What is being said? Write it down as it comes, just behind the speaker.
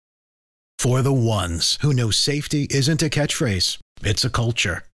For the ones who know safety isn't a catchphrase, it's a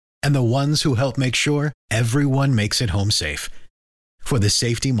culture. And the ones who help make sure everyone makes it home safe. For the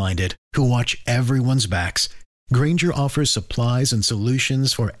safety-minded who watch everyone's backs, Grainger offers supplies and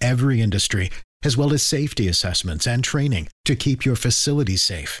solutions for every industry, as well as safety assessments and training to keep your facilities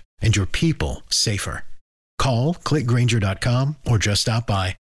safe and your people safer. Call, click Grainger.com, or just stop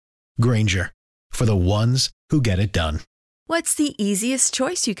by. Grainger, for the ones who get it done. What's the easiest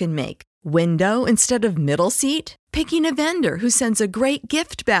choice you can make? Window instead of middle seat? Picking a vendor who sends a great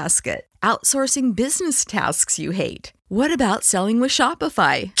gift basket? Outsourcing business tasks you hate? What about selling with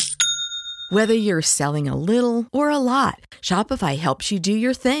Shopify? Whether you're selling a little or a lot, Shopify helps you do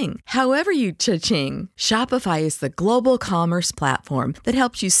your thing, however you cha-ching. Shopify is the global commerce platform that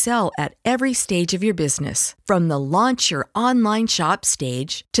helps you sell at every stage of your business. From the launch your online shop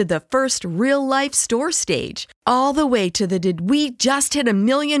stage to the first real-life store stage, all the way to the did we just hit 1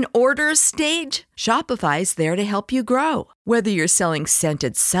 million orders stage. Shopify's there to help you grow. Whether you're selling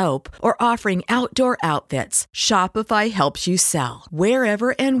scented soap or offering outdoor outfits, Shopify helps you sell.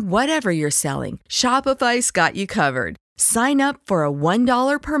 Wherever and whatever you're selling, Shopify's got you covered. Sign up for a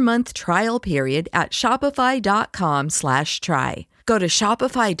 $1 per month trial period at shopify.com/try. Go to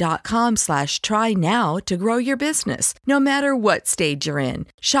shopify.com/try now to grow your business, no matter what stage you're in.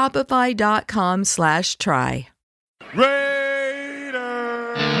 Shopify.com/try.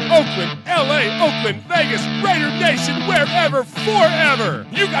 Oakland, LA, Oakland, Vegas, Raider Nation, wherever, forever.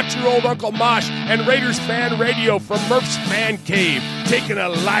 You got your old Uncle Mosh and Raiders Fan Radio from Murph's Man Cave, taking a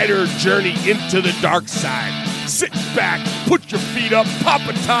lighter journey into the dark side. Sit back, put your feet up, pop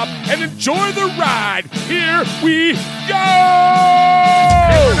a top, and enjoy the ride. Here we go!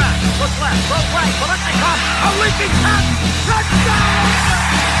 Look left, look right, Bolitnikov, a leaping pass, touchdown!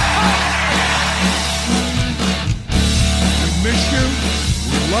 We miss you.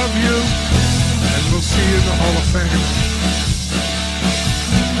 Love you, and we'll see you in the Hall of Fame.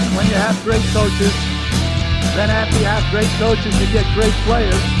 When you have great coaches, then after you have great coaches, you get great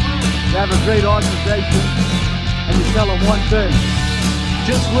players. You have a great organization, and you tell them one thing: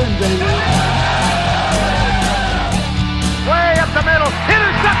 just win, baby. Way up the middle,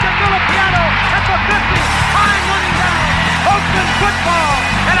 intercepted Filipiano at the 50, high running down. Oakland football,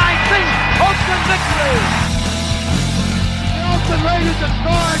 and I think Oakland victory. Oakland Raiders have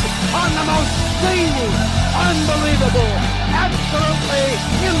scored on the most zany, unbelievable, absolutely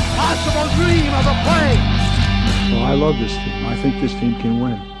impossible dream of a play. Well, I love this team. I think this team can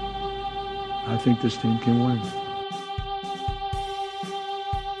win. I think this team can win.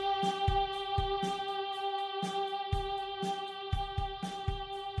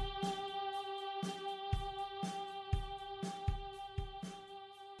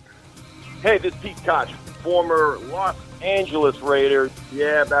 Hey, this is Pete Koch, former Los Angeles Raider.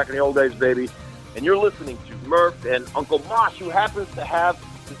 Yeah, back in the old days, baby. And you're listening to Murph and Uncle Mosh, who happens to have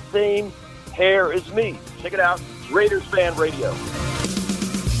the same hair as me. Check it out, Raiders Fan Radio.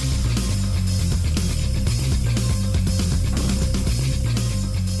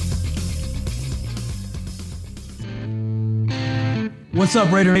 What's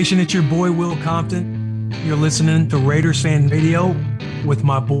up, Raider Nation? It's your boy, Will Compton. You're listening to Raiders Fan Radio with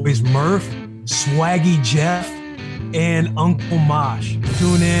my boys Murph, Swaggy Jeff, and Uncle Mosh.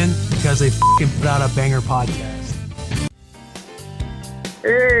 Tune in because they fucking put out a banger podcast.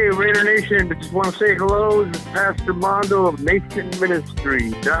 Hey, Raider Nation. I just want to say hello. This is Pastor Mondo of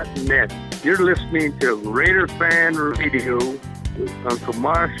NationMinistry.net. You're listening to Raider Fan Radio with Uncle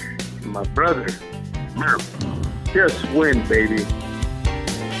Mosh and my brother, Murph. Just win, baby.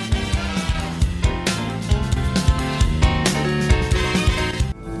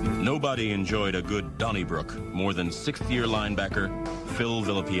 Nobody enjoyed a good Donnybrook more than sixth-year linebacker Phil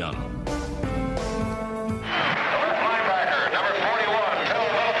Villapiano. Linebacker, number 41, Phil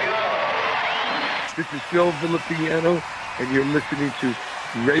Villapiano. This is Phil Villapiano, and you're listening to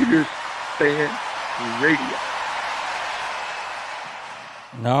Raiders Fan Radio.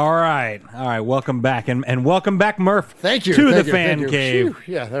 All right. Welcome back, and welcome back, Murph. Thank you. To the fan cave. Whew.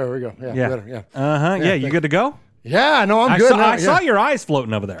 Yeah, there we go. Yeah. Better. Yeah, you good to go? Yeah, no, I'm good. I saw your eyes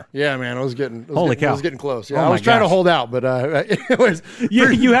floating over there. Yeah, man, I was getting close. Yeah, oh I was trying to hold out, but it was.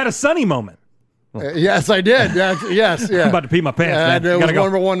 You had a sunny moment. Yes, I did. Yes. I'm about to pee my pants. It was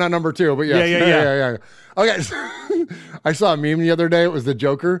number one, not number two. But yes. Yeah. Okay, so I saw a meme the other day. It was the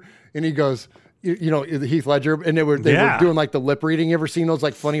Joker, and he goes, you know, Heath Ledger, and they were doing like the lip reading. You ever seen those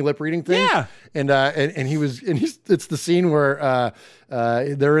like funny lip reading things? Yeah. And it's the scene where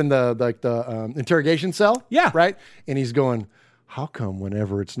they're in the interrogation cell. Yeah. Right. And he's going, how come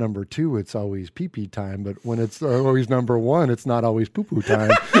whenever it's number two, it's always pee-pee time, but when it's always number one, it's not always poo-poo time?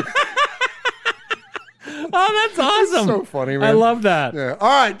 Oh, that's awesome. So funny, man. I love that. Yeah. All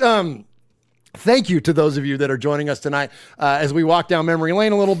right. Thank you to those of you that are joining us tonight as we walk down memory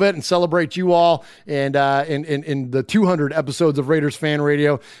lane a little bit and celebrate you all and in the 200 episodes of Raiders Fan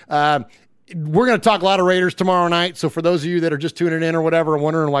Radio. We're going to talk a lot of Raiders tomorrow night. So for those of you that are just tuning in or whatever,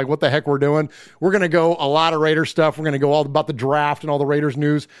 wondering like what the heck we're doing, we're going to go a lot of Raiders stuff. We're going to go all about the draft and all the Raiders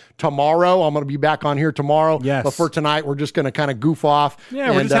news tomorrow. I'm going to be back on here tomorrow. Yes. But for tonight, we're just going to kind of goof off.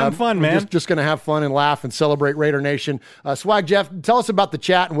 Yeah, we're just having fun, man. Just going to have fun and laugh and celebrate Raider Nation. Swag Jeff, tell us about the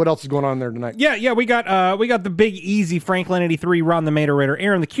chat and what else is going on there tonight. Yeah, we got the Big Easy, Franklin 83, Ron the Mater Raider,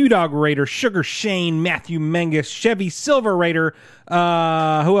 Aaron the Q-Dog Raider, Sugar Shane, Matthew Mengus, Chevy Silver Raider. Who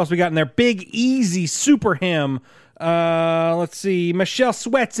else we got in there? Big Easy, Super Him. Let's see. Michelle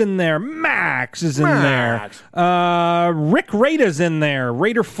Sweat's in there. Max is in there. Rick Rada's in there.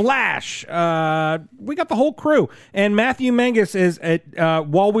 Raider Flash. We got the whole crew. And Matthew Mengus is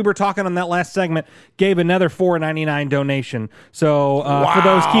while we were talking on that last segment, gave another $4.99 donation. So for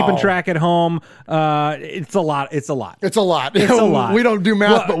those keeping track at home, it's a lot. It's a lot. It's a lot. It's a lot. We don't do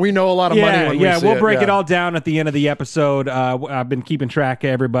math, but we know a lot of money when we see we'll it. break it all down at the end of the episode. I've been keeping track of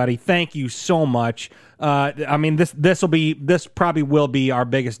everybody. Thank you so much. I mean, this probably will be our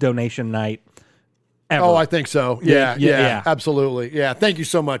biggest donation night ever. Oh, I think so. Yeah, absolutely. Yeah, thank you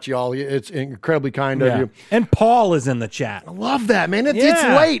so much, y'all. It's incredibly kind of you. And Paul is in the chat. I love that, man. It's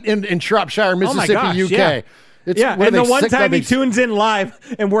late in Shropshire, Mississippi, UK. Yeah. And the one time he tunes in live,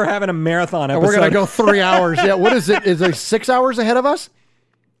 and we're having a marathon episode. We're going to go 3 hours. Yeah, what is it? Is it 6 hours ahead of us?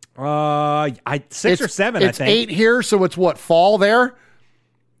 6 or 7, I think. It's 8 here, so it's what, fall there?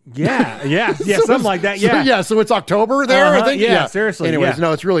 Yeah, so something like that. Yeah, so it's October there. I think. Yeah, seriously. Anyways,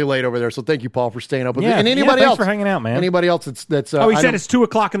 no, it's really late over there. So thank you, Paul, for staying up with me. And anybody else for hanging out, man. Anybody else that's? He said it's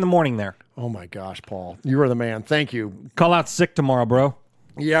 2:00 in the morning there. Oh my gosh, Paul, you are the man. Thank you. Call out sick tomorrow, bro.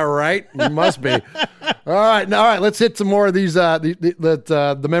 Yeah, right. You must be. All right. Let's hit some more of these.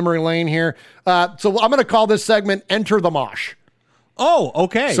 The memory lane here. So I'm going to call this segment "Enter the Mosh." Oh,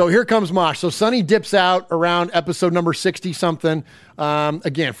 okay. So here comes Mosh. So Sonny dips out around episode number 60-something,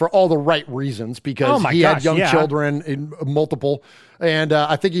 again, for all the right reasons, because he had young children, in multiple, and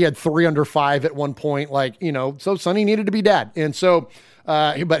I think he had 3 under 5 at one point, so Sonny needed to be dad. And so,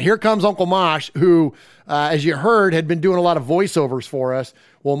 but here comes Uncle Mosh, who, as you heard, had been doing a lot of voiceovers for us.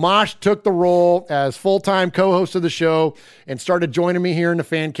 Well, Mosh took the role as full-time co-host of the show and started joining me here in the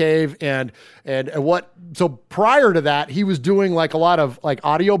fan cave. So prior to that, he was doing like a lot of like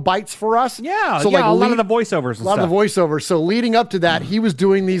audio bites for us. Yeah. So a lot of the voiceovers. A lot of the voiceovers. So leading up to that, he was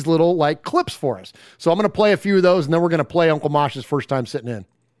doing these little like clips for us. So I'm going to play a few of those, and then we're going to play Uncle Mosh's first time sitting in.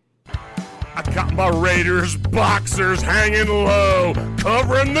 I got my Raiders boxers hanging low,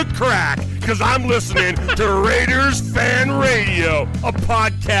 covering the crack, because I'm listening to Raiders Fan Radio, a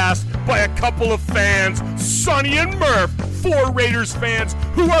podcast by a couple of fans, Sonny and Murph, 4 Raiders fans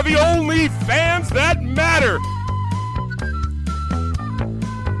who are the only fans that matter.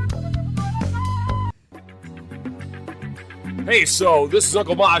 Hey, so this is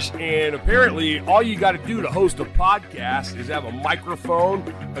Uncle Mosh, and apparently all you got to do to host a podcast is have a microphone,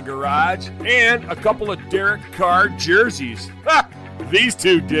 a garage, and a couple of Derek Carr jerseys. Ha! These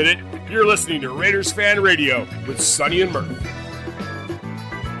two did it. You're listening to Raiders Fan Radio with Sonny and Murph.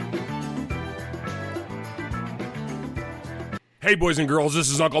 Hey, boys and girls, this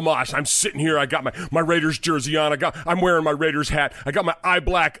is Uncle Mosh. I'm sitting here. I got my Raiders jersey on. I'm wearing my Raiders hat. I got my eye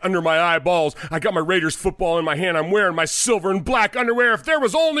black under my eyeballs. I got my Raiders football in my hand. I'm wearing my silver and black underwear. If there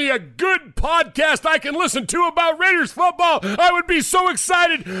was only a good podcast I can listen to about Raiders football, I would be so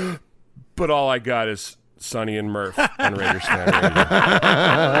excited. But all I got is Sonny and Murph on Raiders Fan Radio.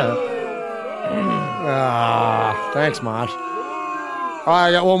 Thanks, Mosh.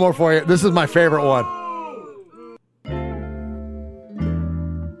 I got one more for you. This is my favorite one.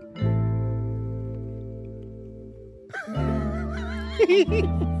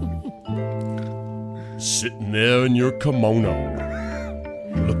 Sitting there in your kimono,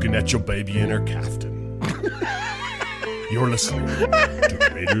 looking at your baby in her caftan. You're listening to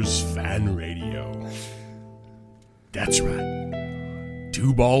Raiders Fan Radio. That's right.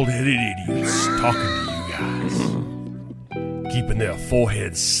 2 bald-headed idiots talking to you guys. Keeping their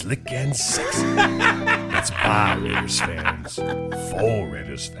foreheads slick and sexy. That's by Raiders fans. For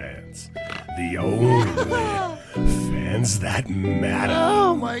Raiders fans. The only fans that matter.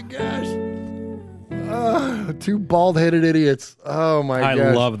 Oh my gosh. 2 bald-headed idiots. Oh my gosh.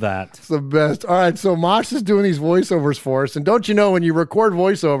 I love that. It's the best. All right, so Mosh is doing these voiceovers for us, and don't you know when you record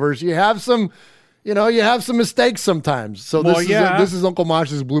voiceovers, you have some mistakes sometimes. So this is Uncle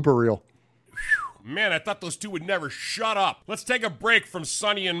Mosh's blooper reel. Man, I thought those two would never shut up. Let's take a break from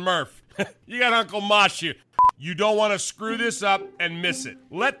Sonny and Murph You got Uncle Mosh. You don't want to screw this up and miss it.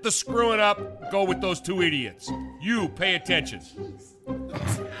 Let the screwing up go with those two idiots. You pay attention.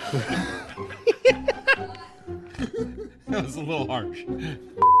 That was a little harsh.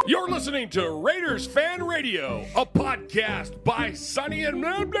 You're listening to Raiders Fan Radio, a podcast by Sonny and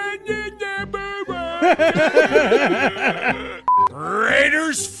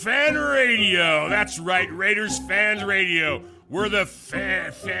Raiders Fan Radio. That's right, Raiders Fan Radio. We're the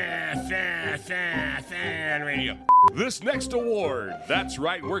fan radio. This next award, that's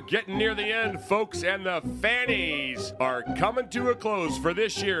right, we're getting near the end, folks, and the fannies are coming to a close for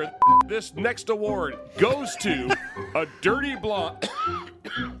this year. This next award goes to a dirty blonde.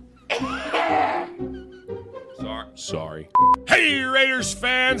 Sorry. Hey, Raiders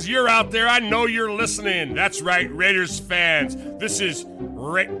fans, you're out there. I know you're listening. That's right, Raiders fans. This is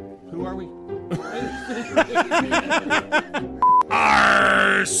Who are we?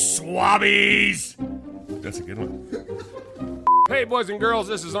 Our swabbies. That's a good one. Hey, boys and girls,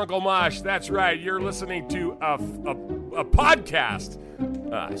 this is Uncle Mosh. That's right, you're listening to a podcast.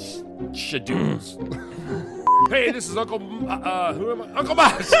 Shadoos. Hey, this is Uncle. Who am I? Uncle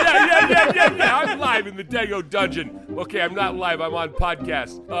Mosh. Yeah. I'm live in the Dago Dungeon. Okay, I'm not live. I'm on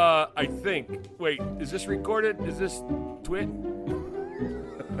podcast. I think. Wait, is this recorded? Is this twit?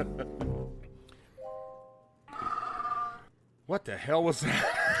 What the hell was that?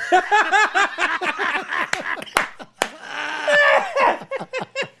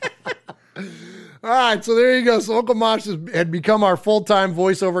 All right, so there you go. So Uncle Mosh had become our full-time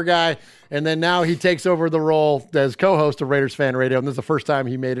voiceover guy, and then now he takes over the role as co-host of Raiders Fan Radio, and this is the first time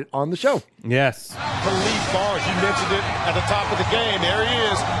he made it on the show. Yes. Khalif Barnes, you mentioned it at the top of the game. There he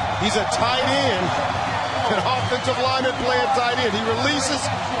is. He's a tight end, an offensive lineman playing tight end. He releases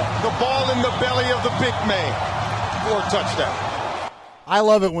the ball in the belly of the big man for a touchdown. I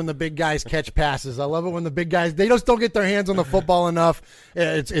love it when the big guys catch passes. I love it when the big guys, they just don't get their hands on the football enough.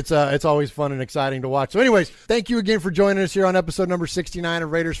 It's always fun and exciting to watch. So anyways, thank you again for joining us here on episode number 69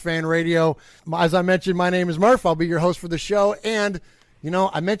 of Raiders Fan Radio. As I mentioned, my name is Murph. I'll be your host for the show. And, you know,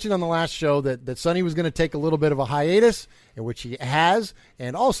 I mentioned on the last show that Sonny was going to take a little bit of a hiatus, in which he has.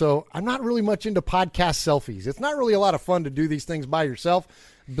 And also, I'm not really much into podcast selfies. It's not really a lot of fun to do these things by yourself.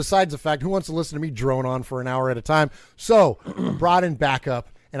 Besides the fact, who wants to listen to me drone on for an hour at a time? So, brought in backup,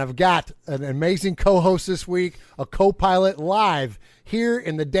 and I've got an amazing co-host this week, a co-pilot live here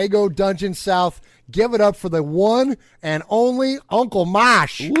in the Dago Dungeon South. Give it up for the one and only Uncle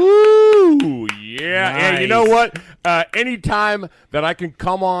Mosh. Woo! Yeah, Nice. and you know what? Anytime that I can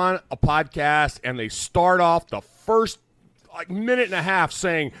come on a podcast and they start off the first minute and a half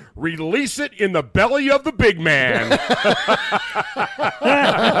saying, release it in the belly of the big man.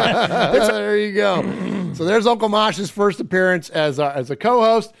 There you go. So there's Uncle Mosh's first appearance as a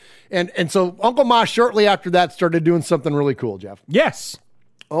co-host. And so Uncle Mosh, shortly after that, started doing something really cool, Jeff. Yes.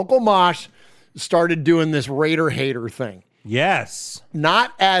 Uncle Mosh started doing this Raider hater thing. Yes.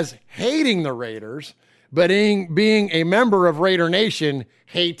 Not as hating the Raiders, but being a member of Raider Nation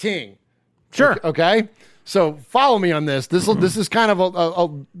hating. Sure. Okay? So follow me on this. This is kind of a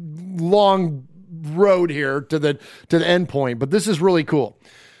long road here to the end point, but this is really cool.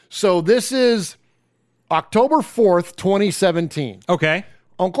 So this is October 4th, 2017. Okay.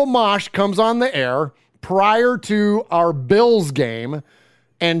 Uncle Mosh comes on the air prior to our Bills game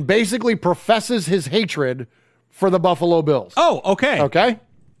and basically professes his hatred for the Buffalo Bills. Oh, okay. Okay.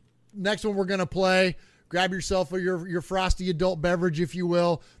 Next one we're going to play. Grab yourself your frosty adult beverage, if you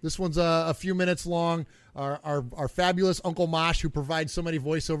will. This one's a few minutes long. Our fabulous Uncle Mosh, who provides so many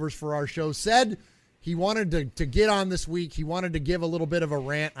voiceovers for our show, said he wanted to get on this week. He wanted to give a little bit of a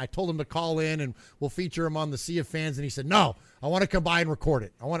rant. I told him to call in, and we'll feature him on the Sea of Fans. And he said, no, I want to come by and record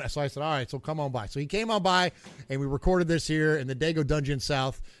it. So I said, all right, so come on by. So he came on by, and we recorded this here in the Dago Dungeon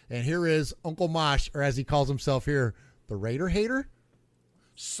South. And here is Uncle Mosh, or as he calls himself here, the Raider hater.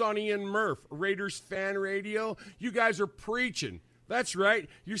 Sonny and Murph, Raiders Fan Radio. You guys are preaching. That's right.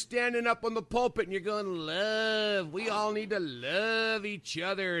 You're standing up on the pulpit and you're going, love. We all need to love each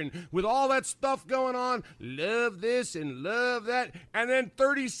other. And with all that stuff going on, love this and love that. And then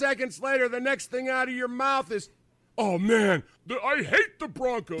 30 seconds later, the next thing out of your mouth is, oh, man, I hate the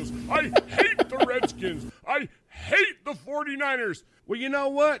Broncos. I hate the Redskins. I hate the 49ers. Well, you know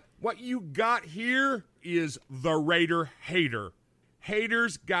what? What you got here is the Raider hater.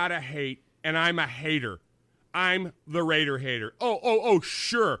 Haters gotta hate, and I'm a hater. I'm the Raider hater. Oh,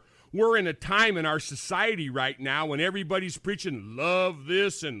 sure. We're in a time in our society right now when everybody's preaching love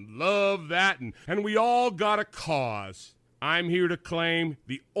this and love that, and we all got a cause. I'm here to claim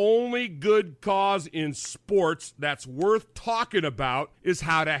the only good cause in sports that's worth talking about is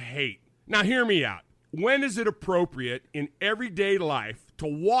how to hate. Now, hear me out. When is it appropriate in everyday life to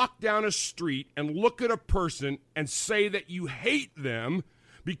walk down a street and look at a person and say that you hate them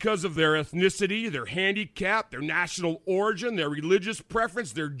because of their ethnicity, their handicap, their national origin, their religious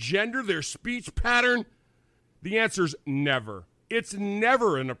preference, their gender, their speech pattern? The answer's never. It's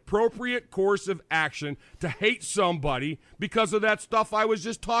never an appropriate course of action to hate somebody because of that stuff I was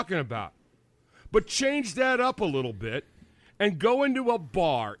just talking about. But change that up a little bit and go into a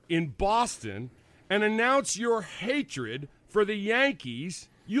bar in Boston and announce your hatred for the Yankees.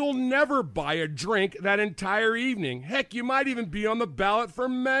 You'll never buy a drink that entire evening. Heck, you might even be on the ballot for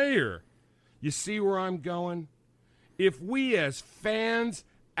mayor. You see where I'm going? If we as fans,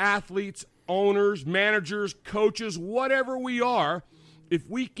 athletes, owners, managers, coaches, whatever we are, if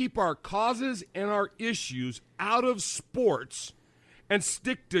we keep our causes and our issues out of sports and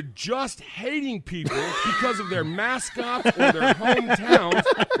stick to just hating people because of their mascots or their hometowns,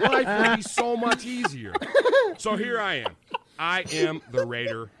 life would be so much easier. So here I am. I am the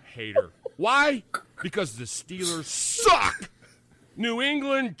Raider hater. Why? Because the Steelers suck. New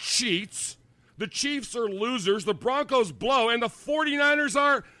England cheats. The Chiefs are losers. The Broncos blow. And the 49ers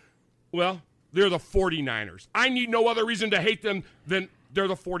are, well, they're the 49ers. I need no other reason to hate them than they're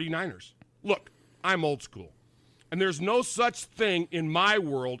the 49ers. Look, I'm old school. And there's no such thing in my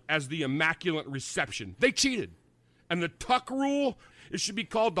world as the Immaculate Reception. They cheated. And the Tuck rule, it should be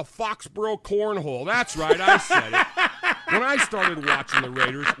called the Foxborough Cornhole. That's right, I said it. When I started watching the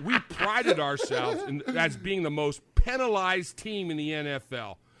Raiders, we prided ourselves as being the most penalized team in the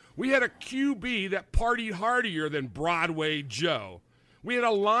NFL. We had a QB that partied hardier than Broadway Joe. We had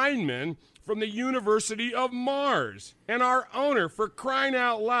a lineman from the University of Mars. And our owner, for crying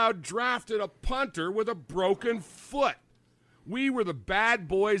out loud, drafted a punter with a broken foot. We were the bad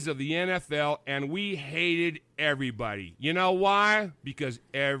boys of the NFL, and we hated everybody. You know why? Because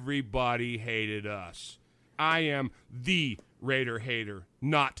everybody hated us. I am the Raider hater,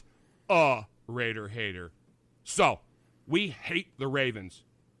 not a Raider hater. So, we hate the Ravens.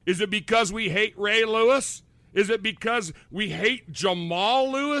 Is it because we hate Ray Lewis? Is it because we hate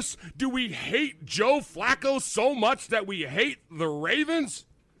Jamal Lewis? Do we hate Joe Flacco so much that we hate the Ravens?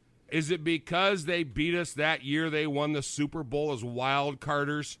 Is it because they beat us that year they won the Super Bowl as wild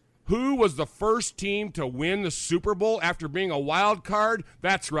carders? Who was the first team to win the Super Bowl after being a wild card?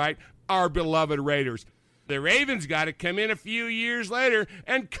 That's right, our beloved Raiders. The Ravens got to come in a few years later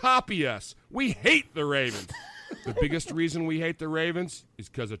and copy us. We hate the Ravens. The biggest reason we hate the Ravens is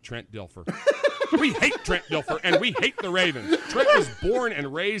because of Trent Dilfer. We hate Trent Dilfer, and we hate the Ravens. Trent was born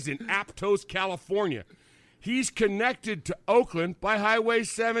and raised in Aptos, California. He's connected to Oakland by Highway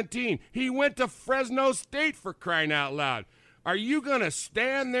 17. He went to Fresno State, for crying out loud. Are you going to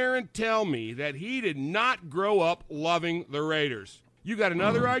stand there and tell me that he did not grow up loving the Raiders? You got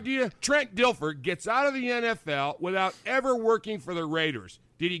another idea? Trent Dilfer gets out of the NFL without ever working for the Raiders.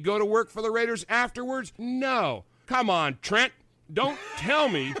 Did he go to work for the Raiders afterwards? No. Come on, Trent. Don't tell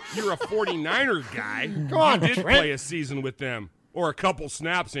me you're a 49er guy. Come on, you did Trent. Play a season with them, or a couple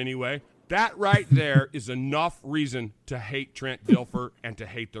snaps anyway. That right there is enough reason to hate Trent Dilfer and to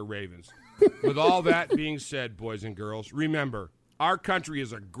hate the Ravens. With all that being said, boys and girls, remember, our country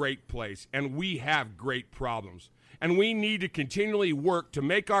is a great place, and we have great problems. And we need to continually work to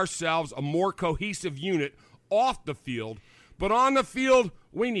make ourselves a more cohesive unit off the field. But on the field,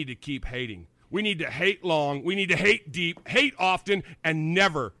 we need to keep hating. We need to hate long, we need to hate deep, hate often, and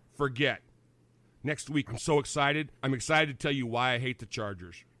never forget. Next week, I'm so excited. I'm excited to tell you why I hate the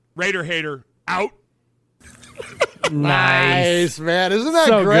Chargers. Raider hater, out. Nice, man. Isn't that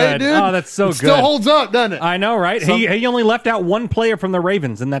so great, good. dude? Oh, that's so good. Still holds up, doesn't it? I know, right? He only left out one player from the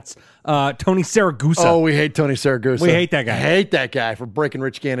Ravens, and that's Tony Saragusa. Oh, we hate Tony Saragusa. We hate that guy. Hate that guy for breaking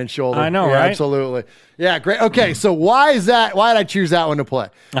Rich Gannon's shoulder. I know, yeah, right? Absolutely. Yeah, great. Okay, so why is that? Why did I choose that one to play?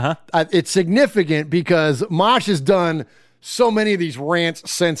 It's significant because Mosh has done so many of these rants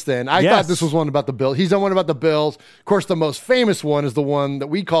since then. I thought this was one about the Bills. He's done one about the Bills. Of course, the most famous one is the one that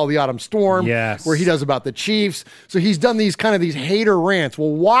we call the Autumn Storm, where he does about the Chiefs. So he's done these hater rants. Well,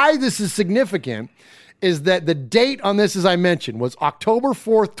 why this is significant is that the date on this, as I mentioned, was October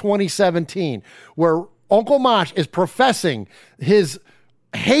 4th, 2017, where Uncle Mosh is professing his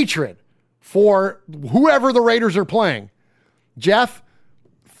hatred for whoever the Raiders are playing. Jeff,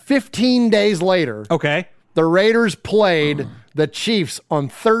 15 days later, the Raiders played the Chiefs on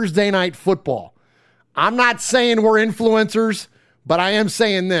Thursday Night Football. I'm not saying we're influencers, but I am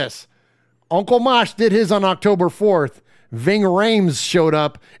saying this. Uncle Mosh did his on October 4th. Ving Rhames showed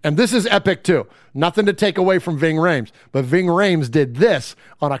up, and this is epic too. Nothing to take away from Ving Rhames, but Ving Rhames did this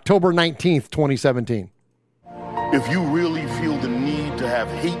on October 19th, 2017. If you really feel the need to have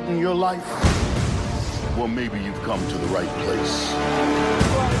have hate in your life? Well, maybe you've come to the right place.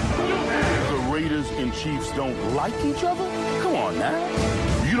 The Raiders and Chiefs don't like each other? Come on now.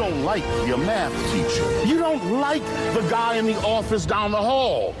 You don't like your math teacher. You don't like the guy in the office down the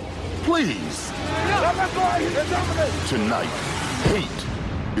hall. Please. Tonight, hate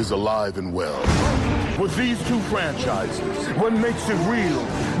is alive and well. With these two franchises, what makes it real,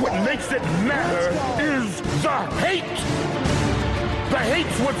 what makes it matter is the hate. The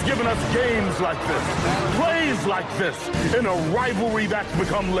hate's what's given us games like this, plays like this, in a rivalry that's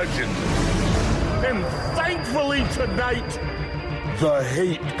become legend. And thankfully tonight, the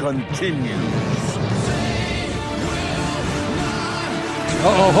hate continues.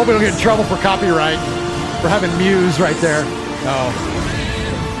 Uh-oh, hope we don't get in trouble for copyright. We're having Muse right there. Oh.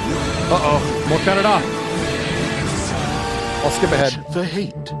 Uh-oh, we'll cut it off. I'll skip ahead. The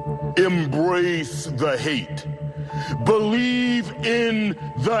hate. Embrace the hate. Believe in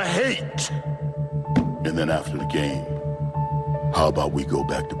the hate. And then after the game, how about we go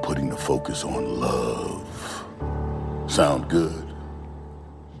back to putting the focus on love? Sound good?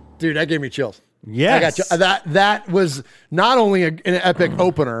 Dude, that gave me chills. Yes. That was not only an epic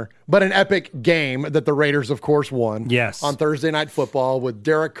opener, but an epic game that the Raiders, of course, won. Yes. On Thursday Night Football with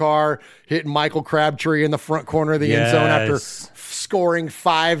Derek Carr hitting Michael Crabtree in the front corner of the end zone after scoring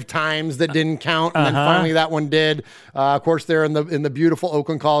 5 times that didn't count, and then finally that one did. Of course, they're in the beautiful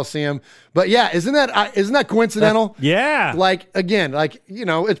Oakland Coliseum. But yeah, isn't that coincidental? Yeah. Like, again,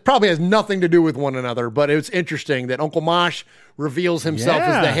 it probably has nothing to do with one another, but it's interesting that Uncle Mosh reveals himself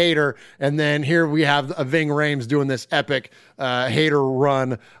as the hater, and then here we have Ving Rhames doing this epic hater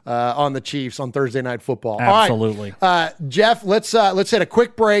run on the Chiefs on Thursday Night Football. Absolutely. All right, Jeff, let's hit a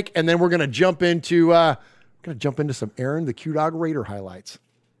quick break, and then we're gonna jump into some Aaron the Q-Dog Raider highlights.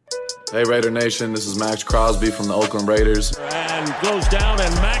 Hey, Raider Nation, this is Max Crosby from the Oakland Raiders. And goes down,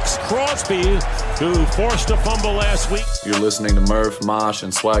 and Max Crosby, who forced a fumble last week. You're listening to Murph, Mosh,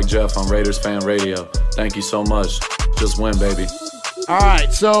 and Swag Jeff on Raiders Fan Radio. Thank you so much. Just win, baby. All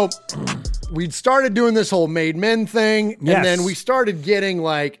right, so we started doing this whole made men thing, and then we started getting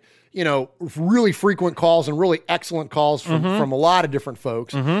really frequent calls and really excellent calls from a lot of different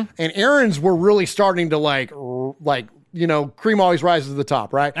folks. And Aaron's were really starting to cream always rises to the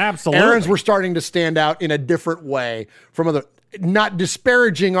top, right? Absolutely. Aaron's were starting to stand out in a different way from other, not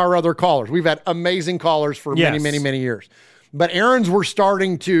disparaging our other callers. We've had amazing callers for many years. But Aaron's were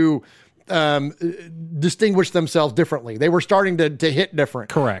starting to distinguish themselves differently. They were starting to hit different.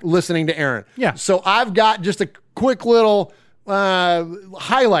 Correct. Listening to Aaron. Yeah. So I've got just a quick little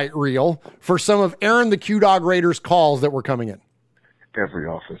highlight reel for some of Aaron the Q-Dog Raiders calls that were coming in. Every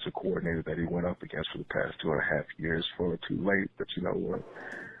offensive coordinator that he went up against for the past 2.5 years, far too late, but you know what?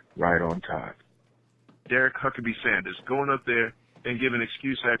 Right on time. Derek Huckabee Sanders going up there and giving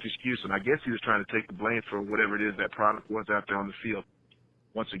excuse after excuse, and I guess he was trying to take the blame for whatever it is that product was out there on the field.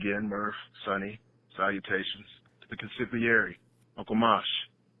 Once again, Murph, Sonny, salutations to the consigliere, Uncle Mosh.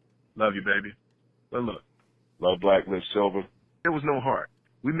 Love you, baby. But look, love black, live silver. There was no heart.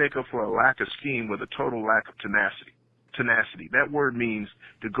 We make up for a lack of scheme with a total lack of tenacity. Tenacity. That word means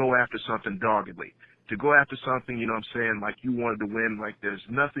to go after something doggedly. To go after something, you know what I'm saying, like you wanted to win, like there's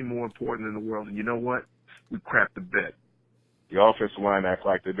nothing more important in the world. And you know what? We crapped the bed. The offensive line act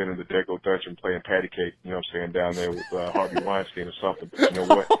like they've been in the Deco dungeon playing patty cake, you know what I'm saying, down there with Harvey Weinstein or something. But you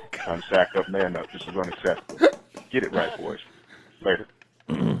know what? Time to sack up, man up. This is unacceptable. Get it right, boys. Later.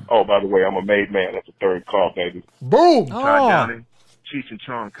 Oh, by the way, I'm a made man. That's the third call, baby. Boom! Todd Downing, Cheech and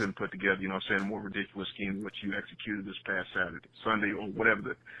Chong couldn't put together, you know what I'm saying, a more ridiculous scheme than what you executed this past Sunday, or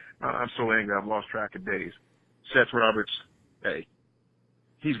whatever. I'm so angry I've lost track of days. Seth Roberts, hey,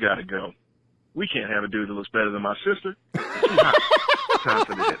 he's got to go. We can't have a dude that looks better than my sister. She's hot. Time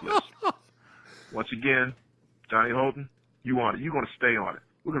for the hit list. Once again, Johnny Holden, you on it. You're going to stay on it.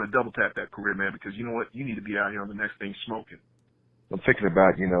 We're going to double tap that career, man, because you know what? You need to be out here on the next thing smoking. I'm thinking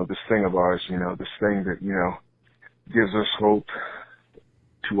about, this thing of ours, this thing that, gives us hope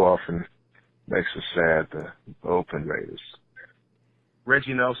too often makes us sad, the Oakland Raiders.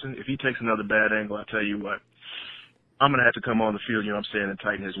 Reggie Nelson, if he takes another bad angle, I tell you what, I'm going to have to come on the field, you know what I'm saying, and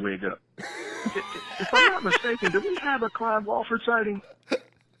tighten his wig up. If I'm not mistaken, did we have a Clive Walford sighting?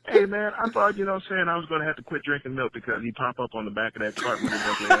 Hey, man, I thought, you know what I'm saying, I was going to have to quit drinking milk because he'd pop up on the back of that cart with his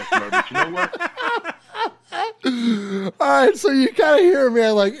ugly ass mother. But you know what? All right, so you kind of hear,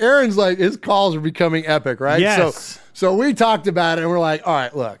 man, like Aaron's like, his calls are becoming epic, right? Yes. So we talked about it and we're like, all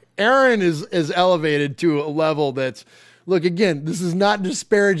right, look, Aaron is elevated to a level that's, look, again, this is not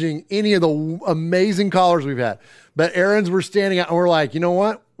disparaging any of the amazing callers we've had, but Aaron's were standing out and we're like, you know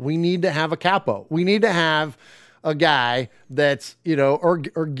what? We need to have a capo. We need to have a guy that's, or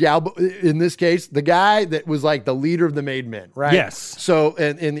gal, in this case, the guy that was like the leader of the Made Men, right? Yes. So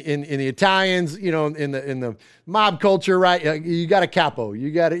in the Italians, in the mob culture, right? You got a capo.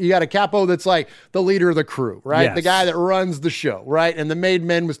 You got a capo that's like the leader of the crew, right? Yes. The guy that runs the show, right? And the Made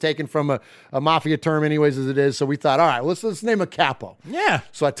Men was taken from a mafia term anyways as it is. So we thought, all right, let's name a capo. Yeah.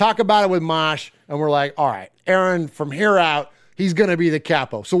 So I talk about it with Mosh, and we're like, all right, Aaron, from here out, he's going to be the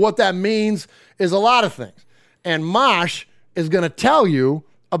capo. So what that means is a lot of things. And Mosh is going to tell you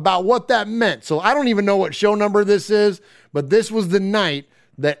about what that meant. So I don't even know what show number this is, but this was the night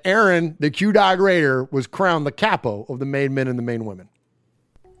that Aaron, the Q-Dog Raider, was crowned the capo of the Made Men and the Made Women.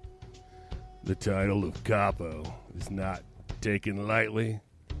 The title of capo is not taken lightly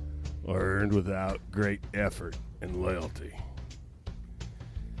or earned without great effort and loyalty.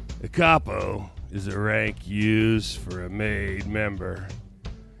 A capo is a rank used for a made member.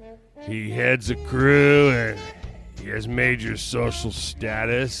 He heads a crew and he has major social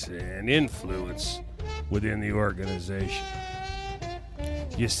status and influence within the organization.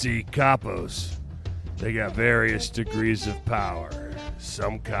 You see, capos, they got various degrees of power.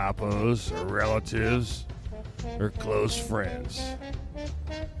 Some capos are relatives or close friends.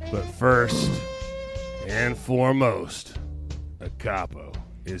 But first and foremost, a capo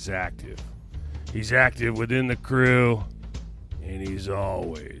is active. He's active within the crew, and he's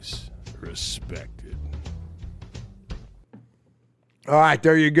always respected. All right,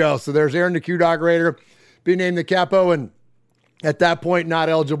 there you go. So there's Aaron the Q-Dog Raider being named the capo, and at that point, not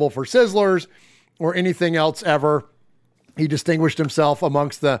eligible for Sizzlers or anything else ever. He distinguished himself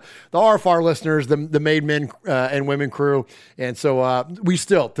amongst the RFR listeners, the Made Men and Women crew. And so we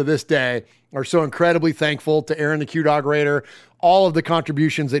still, to this day, are so incredibly thankful to Aaron the Q-Dog Raider, all of the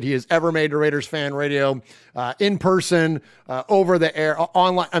contributions that he has ever made to Raiders Fan Radio, in person, over the air,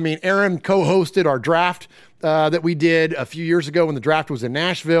 online. I mean, Aaron co-hosted our draft that we did a few years ago when the draft was in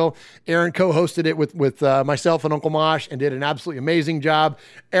Nashville. Aaron co-hosted it with myself and Uncle Mosh and did an absolutely amazing job.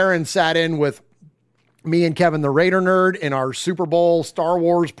 Aaron sat in with me and Kevin, the Raider Nerd, in our Super Bowl Star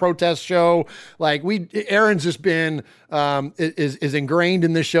Wars protest show. Like Aaron's just been, is ingrained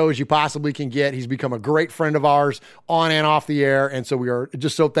in this show as you possibly can get. He's become a great friend of ours on and off the air. And so we are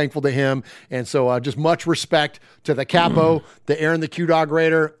just so thankful to him. And so just much respect to the capo, the Aaron, the Q-Dog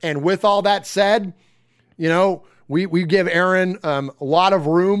Raider. And with all that said, we give Aaron a lot of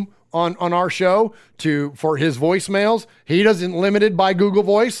room on our show for his voicemails. He doesn't limited by Google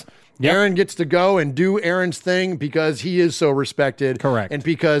Voice. Yep. Aaron gets to go and do Aaron's thing because he is so respected. Correct. And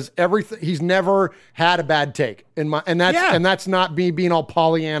because he's never had a bad take. And that's not me being all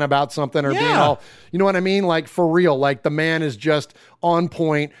Pollyanna about something or being all, you know what I mean? Like, for real, like, the man is just on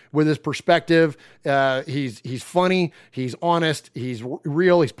point with his perspective. He's funny, he's honest, he's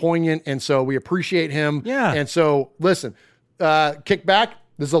real, he's poignant. And so we appreciate him. Yeah. And so listen, kick back.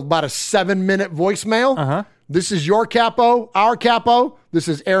 This is about a 7-minute voicemail. Uh-huh. This is your capo, our capo. This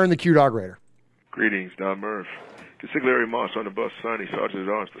is Aaron the Q-Dog Raider. Greetings, Don Murph. Consigliere Moss on the bus, Sonny, Sergeant at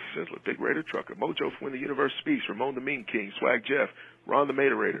Arms, the Sizzler, Big Raider Trucker, Mojo for When the Universe Speaks, Ramon the Mean King, Swag Jeff, Ron the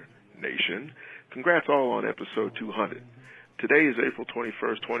Mater Raider, Nation. Congrats all on episode 200. Today is April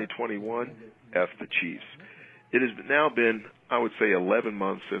 21st, 2021. F the Chiefs. It has now been, I would say, 11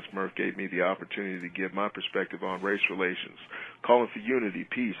 months since Murph gave me the opportunity to give my perspective on race relations, calling for unity,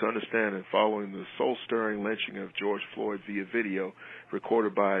 peace, understanding, following the soul-stirring lynching of George Floyd via video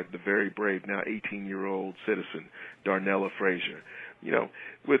recorded by the very brave, now 18-year-old citizen, Darnella Frazier.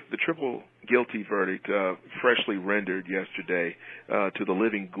 With the triple guilty verdict freshly rendered yesterday to the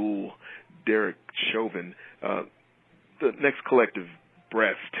living ghoul, Derek Chauvin, the next collective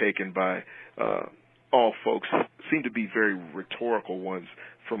breaths taken by all folks seem to be very rhetorical ones,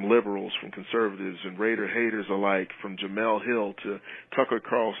 from liberals, from conservatives, and Raider haters alike, from Jamel Hill to Tucker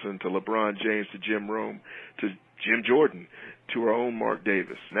Carlson to LeBron James to Jim Rome to Jim Jordan to our own Mark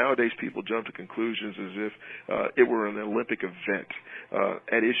Davis. Nowadays, people jump to conclusions as if it were an Olympic event.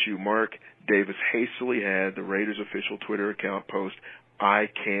 At issue, Mark Davis hastily had the Raiders' official Twitter account post, "I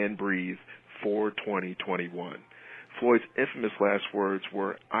can breathe" for 2021. Floyd's infamous last words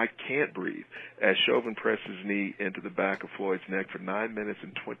were, "I can't breathe," as Chauvin pressed his knee into the back of Floyd's neck for 9 minutes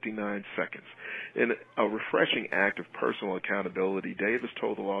and 29 seconds. In a refreshing act of personal accountability, Davis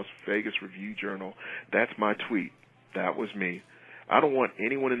told the Las Vegas Review-Journal, "That's my tweet. That was me. I don't want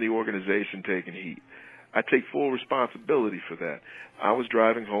anyone in the organization taking heat. I take full responsibility for that. I was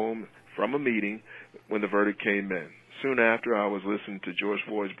driving home from a meeting when the verdict came in. Soon after, I was listening to George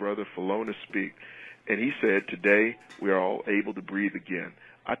Floyd's brother, Philonise, speak. And he said, today we are all able to breathe again.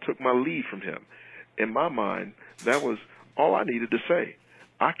 I took my lead from him. In my mind, that was all I needed to say.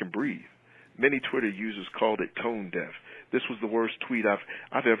 I can breathe. Many Twitter users called it tone deaf. This was the worst tweet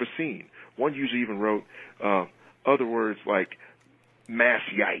I've ever seen. One user even wrote other words like mass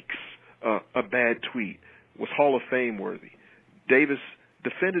yikes, a bad tweet, was Hall of Fame worthy. Davis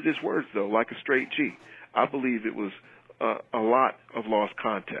defended his words, though, like a straight G. I believe it was a lot of lost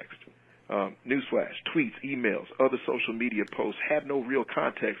context. Newsflash, tweets, emails, other social media posts have no real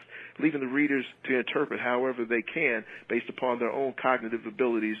context, leaving the readers to interpret however they can based upon their own cognitive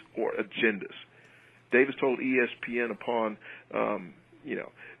abilities or agendas. Davis told ESPN upon,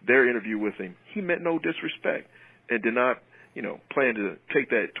 their interview with him, he meant no disrespect and did not, plan to take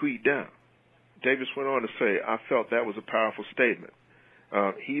that tweet down. Davis went on to say, I felt that was a powerful statement.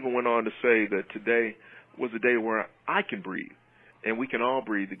 He even went on to say that today was a day where I can breathe, and we can all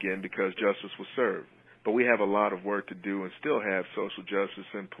breathe again because justice was served. But we have a lot of work to do and still have social justice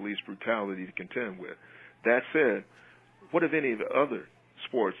and police brutality to contend with. That said, what have any of the other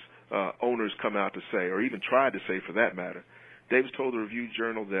sports owners come out to say, or even tried to say for that matter? Davis told the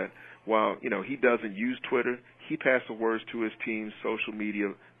Review-Journal that while, he doesn't use Twitter, he passed the words to his team's social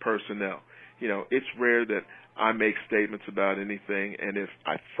media personnel. It's rare that I make statements about anything, and if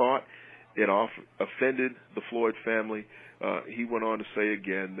I thought it offended the Floyd family, he went on to say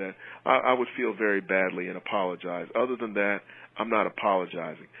again that I would feel very badly and apologize. Other than that, I'm not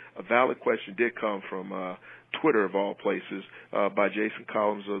apologizing. A valid question did come from Twitter, of all places, by Jason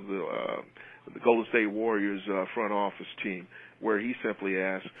Collins of the Golden State Warriors front office team, where he simply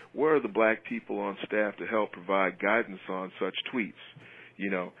asked, where are the black people on staff to help provide guidance on such tweets?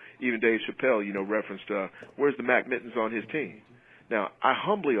 Even Dave Chappelle, referenced, where's the Mac Mittens on his team? Now, I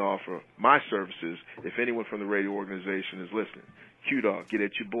humbly offer my services if anyone from the radio organization is listening. Q-Dog, get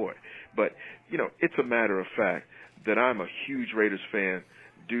at your boy. But, it's a matter of fact that I'm a huge Raiders fan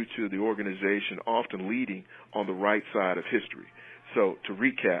due to the organization often leading on the right side of history. So, to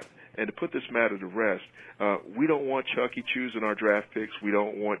recap, and to put this matter to rest, we don't want Chuck E. Chews in our draft picks. We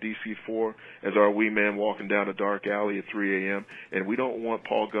don't want DC4 as our wee man walking down a dark alley at 3 a.m. And we don't want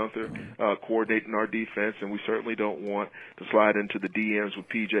Paul Gunther coordinating our defense. And we certainly don't want to slide into the DMs with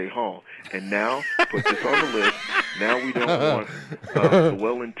P.J. Hall. And now, put this on the list, now we don't want the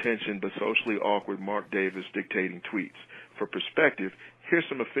well-intentioned but socially awkward Mark Davis dictating tweets. For perspective, here's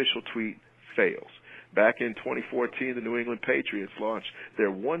some official tweet fails. Back in 2014, the New England Patriots launched their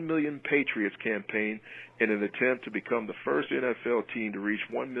 1 Million Patriots campaign in an attempt to become the first NFL team to reach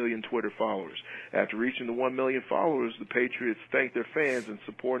 1 million Twitter followers. After reaching the 1 million followers, the Patriots thanked their fans in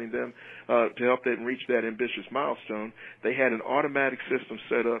supporting them to help them reach that ambitious milestone. They had an automatic system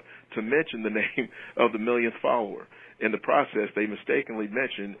set up to mention the name of the millionth follower. In the process, they mistakenly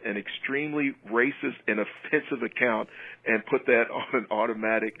mentioned an extremely racist and offensive account and put that on an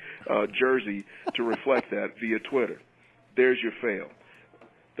automatic jersey to reflect that via Twitter. There's your fail.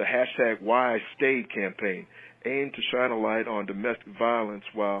 The hashtag Why I Stayed campaign aimed to shine a light on domestic violence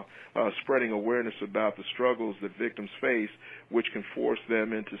while spreading awareness about the struggles that victims face, which can force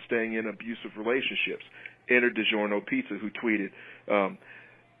them into staying in abusive relationships. Enter DiGiorno Pizza, who tweeted,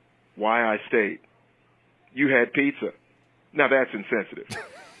 Why I Stayed. You had pizza. Now that's insensitive.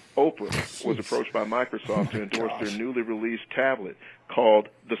 Oprah was approached by Microsoft to endorse their newly released tablet called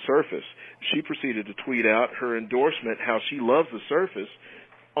The Surface. She proceeded to tweet out her endorsement, how she loves the Surface,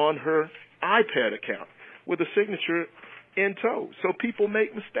 on her iPad account with a signature in tow. So people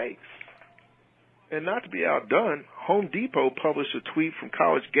make mistakes. And not to be outdone, Home Depot published a tweet from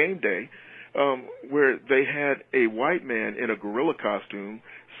College Game Day where they had a white man in a gorilla costume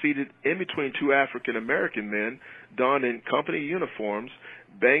seated in between two African-American men donned in company uniforms,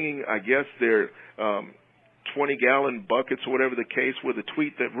 banging, I guess, their 20-gallon buckets or whatever the case, with a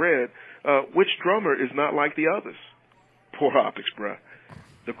tweet that read, which drummer is not like the others? Poor optics, bruh.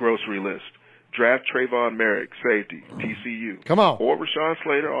 The grocery list. Draft Trayvon Merrick, safety, TCU. Come on. Or Rashawn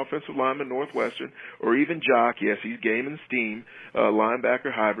Slater, offensive lineman, Northwestern. Or even Jock, yes, he's gaming steam,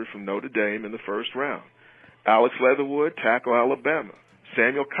 linebacker hybrid from Notre Dame in the first round. Alex Leatherwood, tackle, Alabama.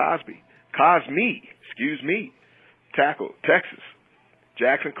 Samuel Cosme, tackle, Texas.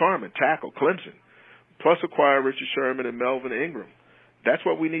 Jackson Carman, tackle, Clemson. Plus acquire Richard Sherman and Melvin Ingram. That's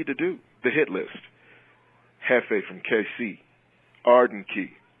what we need to do, the hit list. Hefe from KC. Arden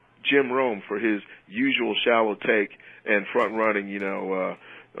Key. Jim Rome for his usual shallow take and front-running,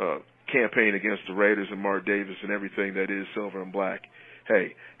 campaign against the Raiders and Mark Davis and everything that is silver and black.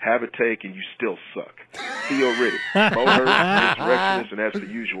 Hey, have a take and you still suck. Theo Riddick, Mo Hurst, insurrectionist, and as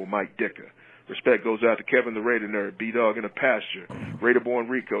the usual, Mike Dicker. Respect goes out to Kevin the Raider Nerd, B-Dog in the Pasture, Raider-born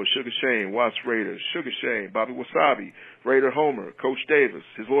Rico, Sugar Shane, Watts Raiders, Sugar Shane, Bobby Wasabi, Raider Homer, Coach Davis,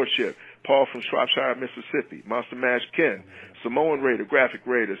 His Lordship, Paul from Shropshire, Mississippi, Monster Mash Ken, Samoan Raider, Graphic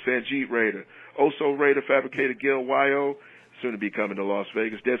Raider, Sanjeet Raider, Oso Raider, Fabricator Gil, Y.O., soon to be coming to Las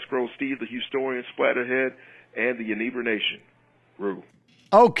Vegas, Dead Scroll Steve, the Houstorian, Splatterhead, and the Yanebra Nation. Rue.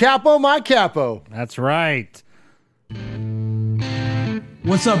 Oh, Capo, my Capo. That's right.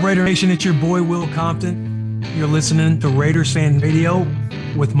 What's up, Raider Nation? It's your boy, Will Compton. You're listening to Raiders Fan Radio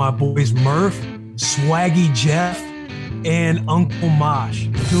with my boys Murph, Swaggy Jeff, and Uncle Mosh.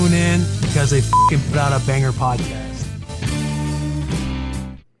 Tune in because they fucking put out a banger podcast.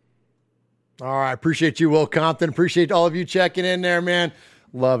 All right. Appreciate you, Will Compton. Appreciate all of you checking in there, man.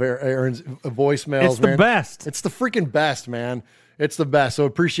 Love Aaron's voicemails, It's the man. best. It's the freaking best, man. It's the best. So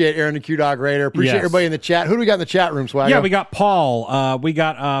appreciate Aaron the Q-Dog Raider. Appreciate everybody in the chat. Who do we got in the chat room, Swagger? Yeah, we got Paul. We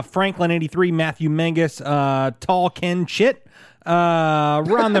got Franklin83, Matthew Mengus, Tall Ken Chit,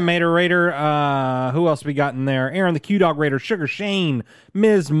 Ron the Mater Raider. Who else we got in there? Aaron the Q-Dog Raider, Sugar Shane,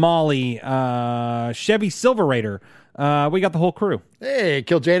 Ms. Molly, Chevy Silver Raider. We got the whole crew. Hey,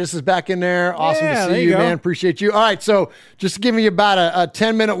 Kill Jadis is back in there. Awesome Yeah, to there see you you, go. man. Appreciate you. All right, so just to give you about a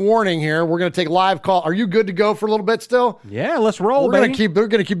 10-minute warning here. We're going to take live call. Are you good to go for a little bit still? Yeah, let's roll, We're baby. We're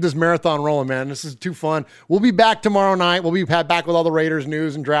going to keep this marathon rolling, man. This is too fun. We'll be back tomorrow night. We'll be back with all the Raiders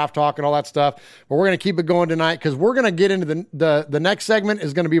news and draft talk and all that stuff. But we're going to keep it going tonight because we're going to get into the next segment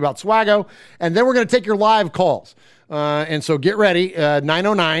is going to be about Swaggo, and then we're going to take your live calls. And so get ready.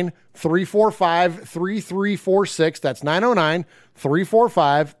 909-345-3346. That's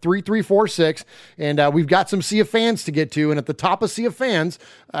 909-345-3346. And we've got some Sea of Fans to get to. And at the top of Sea of Fans,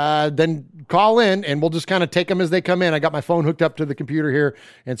 then call in and we'll just kind of take them as they come in. I got my phone hooked up to the computer here.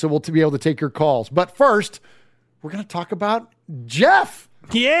 And so we'll be able to take your calls. But first, we're going to talk about Jeff.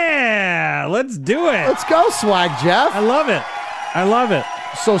 Yeah, let's do it. Let's go, Swag Jeff. I love it. I love it.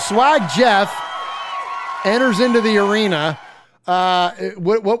 So Swag Jeff enters into the arena.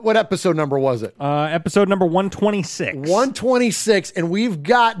 What episode number was it? Episode number 126. 126, and we've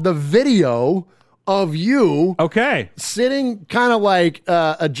got the video of you sitting kind of like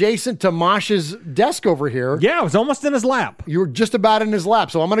adjacent to Mosh's desk over here. Yeah, it was almost in his lap. You were just about in his lap.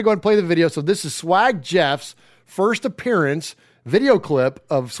 So I'm going to go ahead and play the video. So this is Swag Jeff's first appearance video clip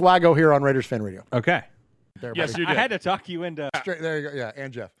of Swaggo here on Raiders Fan Radio. Okay. There, Yes, buddy. you did. I had to talk you into... There you go. Yeah,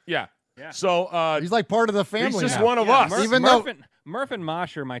 and Jeff. Yeah. So he's like part of the family. he's just now. one of us. Murph and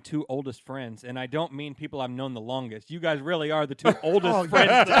Mosh are my two oldest friends, and I don't mean people I've known the longest. You guys really are the two oldest friends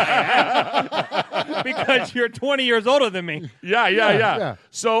that I have because you're 20 years older than me. Yeah.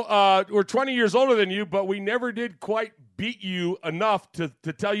 So we're 20 years older than you, but we never did quite beat you enough to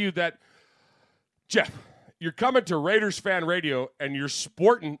tell you that, Jeff, you're coming to Raiders Fan Radio, and you're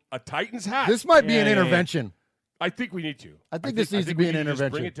sporting a Titans hat. This might be an intervention. I think we need to. I think this needs to be an intervention.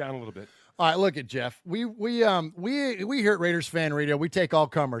 Bring it down a little bit. All right, look at Jeff. We here at Raiders Fan Radio, we take all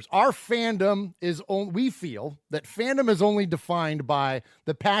comers. Our fandom we feel that fandom is only defined by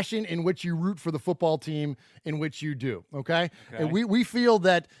the passion in which you root for the football team in which you do. Okay? And we feel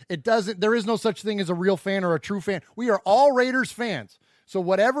that there is no such thing as a real fan or a true fan. We are all Raiders fans. So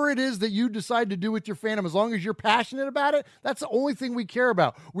whatever it is that you decide to do with your fandom, as long as you're passionate about it, that's the only thing we care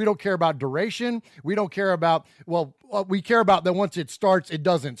about. We don't care about duration. We don't care about, we care about that once it starts, it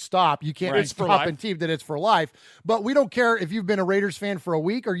doesn't stop. You can't stop and team that it's for life. But we don't care if you've been a Raiders fan for a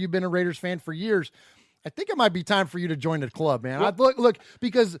week or you've been a Raiders fan for years. I think it might be time for you to join the club, man. Look,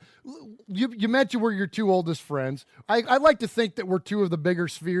 because you mentioned we're your two oldest friends. I'd like to think that we're two of the bigger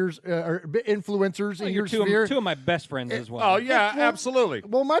spheres or influencers in your sphere. Two of my best friends as well. Oh, yeah, absolutely.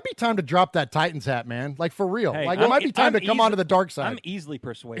 Well, it might be time to drop that Titans hat, man. Like, for real. Hey, it might be time to come onto the dark side. I'm easily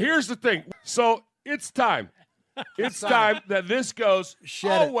persuaded. Here's the thing. So it's time. It's time that this goes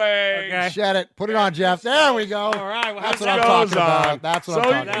away. Okay. Shed it. Put it on, Jeff. There we go. All right. Well, That's what I'm talking about. That's what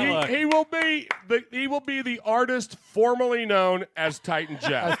I'm talking about. He will be the artist formerly known as Titan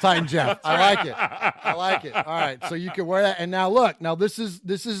Jeff. That's Titan Jeff. I like it. I like it. All right. So you can wear that. And now look. Now this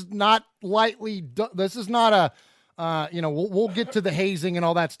is not lightly. This is not a. We'll get to the hazing and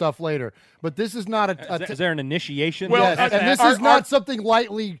all that stuff later. But this is not is there an initiation? Well, yes, and this is not something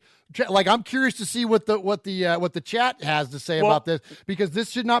lightly. Like, I'm curious to see what the chat has to say about this, because this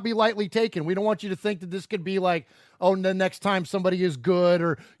should not be lightly taken. We don't want you to think that this could be like, oh, the next time somebody is good,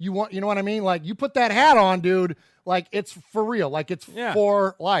 or you know what I mean? Like, you put that hat on, dude. Like, it's for real. Like, it's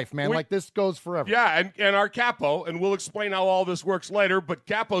for life, man. Like, this goes forever. Yeah, and our Capo, and we'll explain how all this works later, but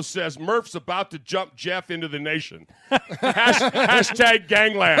Capo says Murph's about to jump Jeff into the nation. Hashtag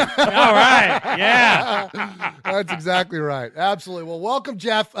gangland. All right. Yeah. That's exactly right. Absolutely. Well, welcome,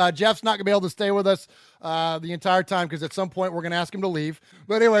 Jeff. Jeff's not going to be able to stay with us the entire time because at some point we're going to ask him to leave.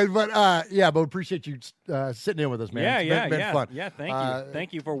 But anyway, but appreciate you sitting in with us, man. It's been fun. Yeah, thank you.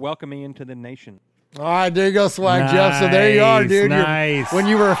 Thank you for welcoming me into the nation. All right, there you go, Swag Jeff. So there you are, dude. Nice. When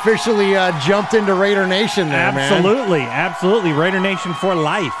you were officially jumped into Raider Nation there, Absolutely. Raider Nation for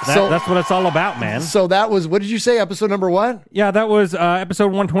life. That's what it's all about, man. So that was, what did you say, episode number what? Yeah, that was episode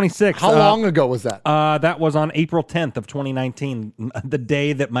 126. How long ago was that? That was on April 10th of 2019, the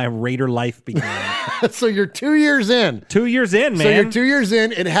day that my Raider life began. So you're 2 years in. 2 years in, man. So you're 2 years in.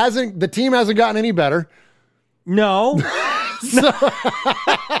 The team hasn't gotten any better. No.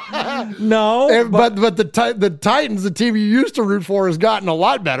 No, but the Titans, the team you used to root for, has gotten a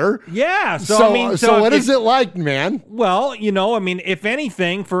lot better. Yeah. So what is it like, man? Well, if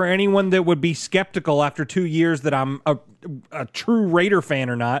anything, for anyone that would be skeptical after 2 years that I'm a true Raider fan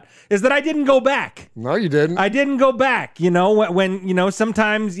or not, is that I didn't go back. No, you didn't. I didn't go back. When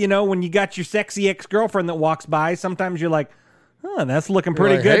sometimes when you got your sexy ex-girlfriend that walks by, sometimes you're like, oh, that's looking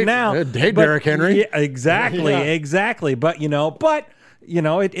pretty good now. Hey, Derrick Henry. Yeah, exactly. But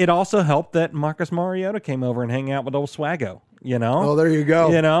it also helped that Marcus Mariota came over and hang out with old Swaggo. Oh, there you go.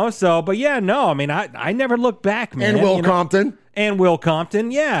 I never looked back, man. And Will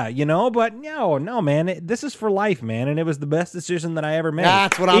Compton. But no, man. This is for life, man, and it was the best decision that I ever made.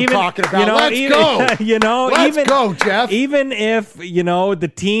 That's what I'm talking about. Let's go. Let's go, Jeff. Even if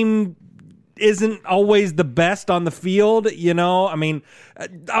the team isn't always the best on the field, my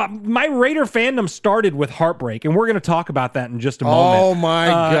Raider fandom started with heartbreak, and we're going to talk about that in just a moment. Oh my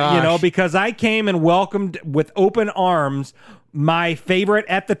gosh. Because I came and welcomed with open arms my favorite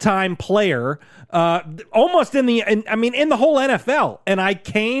at the time player, almost in the whole NFL, and I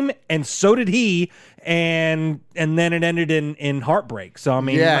came, and so did he. And then it ended in heartbreak. So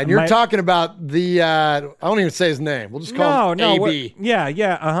and you're talking about the I won't even say his name. We'll just call him AB.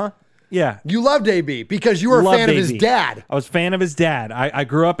 Yeah. You loved AB because you were a fan of his dad. I was a fan of his dad. I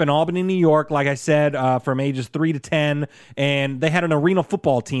grew up in Albany, New York, like I said, from ages 3 to 10, and they had an arena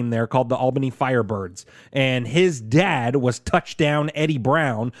football team there called the Albany Firebirds, and his dad was Touchdown Eddie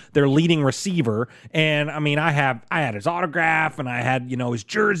Brown, their leading receiver, and I had his autograph, and I had, his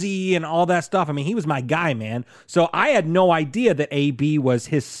jersey and all that stuff. He was my guy, man. So I had no idea that AB was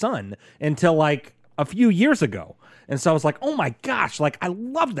his son until like a few years ago. And so I was like, oh my gosh, I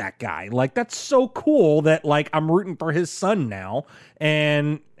love that guy. That's so cool that I'm rooting for his son now.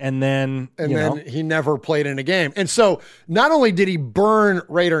 And then he never played in a game. And so not only did he burn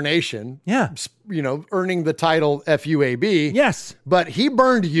Raider Nation, earning the title FUAB. Yes. But he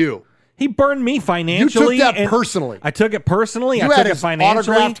burned you. He burned me financially. You took that personally. I took it personally. You had his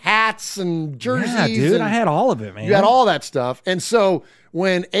autographed hats and jerseys. Yeah, dude, I had all of it, man. You had all that stuff. And so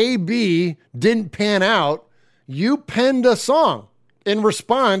when AB didn't pan out, you penned a song in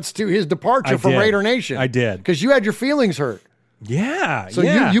response to his departure from Raider Nation. I did. Because you had your feelings hurt. Yeah. So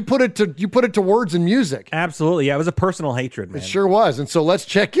you put it to words and music. Absolutely. Yeah, it was a personal hatred, man. It sure was. And so let's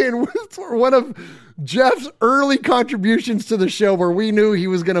check in with one of Jeff's early contributions to the show where we knew he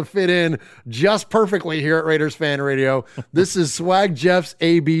was going to fit in just perfectly here at Raiders Fan Radio. This is Swag Jeff's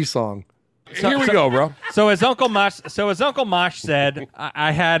AB song. Here we go, bro. So as Uncle Mosh said,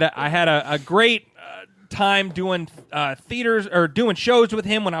 I had a great time doing theaters or doing shows with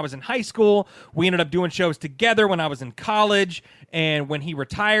him when I was in high school. We ended up doing shows together when I was in college, and when he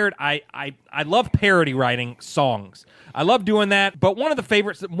retired, I love parody writing songs. I love doing that. But one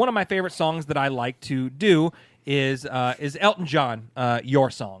of my favorite songs that I like to do is Elton John, Your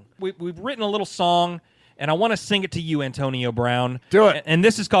Song. We've written a little song, and I want to sing it to you, Antonio Brown. Do it. And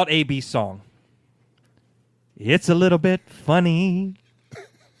this is called AB's song. It's a little bit funny,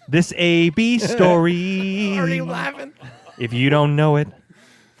 this AB story. Already laughing. If you don't know it,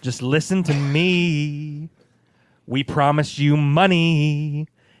 just listen to me. We promised you money,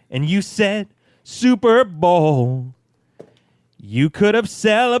 and you said Super Bowl. You could have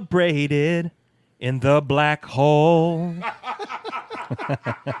celebrated in the black hole.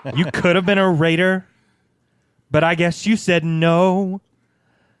 You could have been a Raider, but I guess you said no.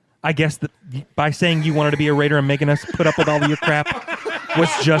 I guess that by saying you wanted to be a Raider and making us put up with all of your crap was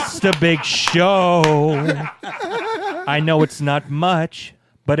just a big show. I know it's not much,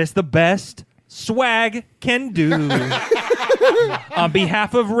 but it's the best Swag can do. On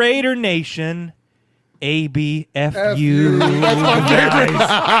behalf of Raider Nation, ABFU. That's my favorite.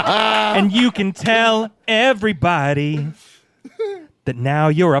 And you can tell everybody that now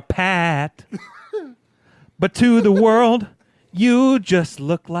you're a Pat. But to the world, you just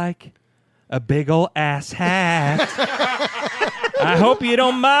look like a big ol' ass hat. I hope you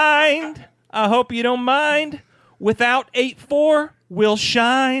don't mind without 8-4 will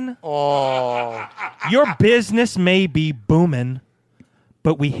shine. Oh. Your business may be booming,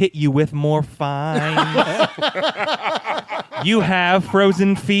 but we hit you with more fines. You have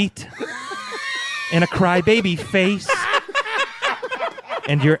frozen feet and a crybaby face,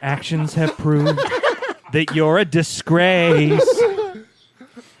 and your actions have proved that you're a disgrace,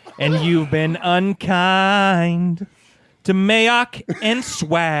 and you've been unkind to Mayock and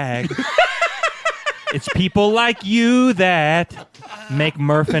Swag. It's people like you that make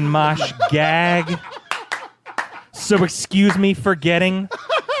Murph and Mosh gag. So excuse me for getting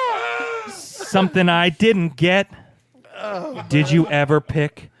something I didn't get. Did you ever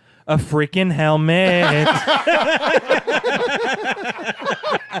pick a freaking helmet?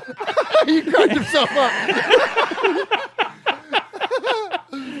 You cracked yourself up.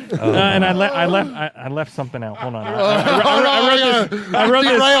 And I left something out. Hold on. I wrote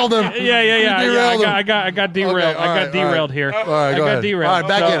this. Derailed him. Yeah. I got derailed. Okay, I got derailed here. All right, I go got ahead. derailed. All right,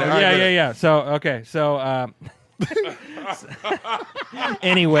 back in it. Yeah. So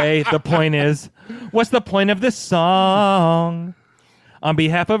anyway, the point is, what's the point of this song? On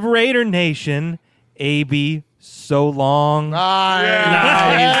behalf of Raider Nation, AB, so long.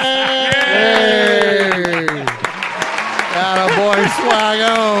 Nice. Hey. Attaboy,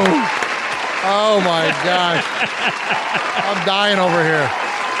 Swaggo. Oh, my gosh. I'm dying over here.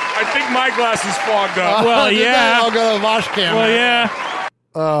 I think my glass is fogged up. Well, yeah. I'll go to the Mosh camera. Well, yeah.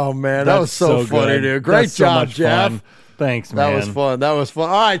 Oh, man. That was so funny, good. dude. Great That's so job, much Jeff. fun. Thanks, man. That was fun.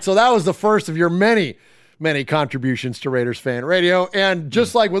 All right, so that was the first of your many contributions to Raiders Fan Radio. And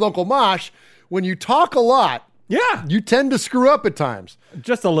just like with Uncle Mosh, when you talk a lot, you tend to screw up at times.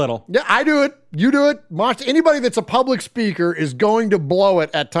 Just a little. Yeah, I do it. You do it. Mosh, anybody that's a public speaker is going to blow it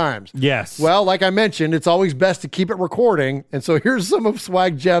at times. Yes. Well, like I mentioned, it's always best to keep it recording. And so here's some of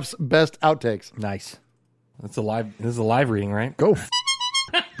Swag Jeff's best outtakes. Nice. This is a live reading, right? Go.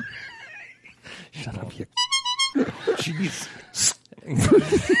 Shut up, you. Jeez.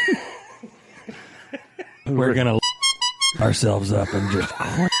 We're going to ourselves up and just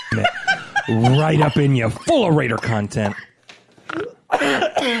it right up in you, full of Raider content.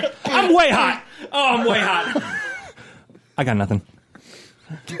 I'm way hot. Oh, I'm way hot. I got nothing.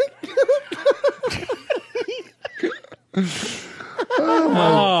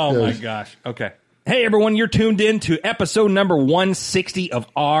 Oh my gosh. Okay. Hey everyone, you're tuned in to episode number 160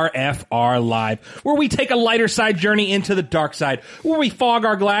 of RFR Live, where we take a lighter side journey into the dark side, where we fog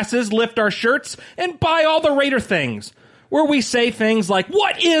our glasses, lift our shirts, and buy all the Raider things, where we say things like,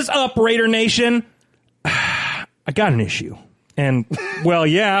 "What is up, Raider Nation? I got an issue." And, well,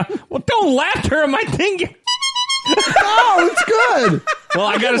 yeah. Well, don't laugh, her. My thing. Oh, it's good. Well,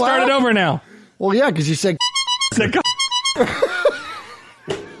 I got to start it over now. Well, yeah, because you said.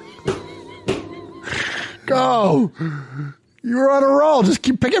 Go. You were on a roll. Just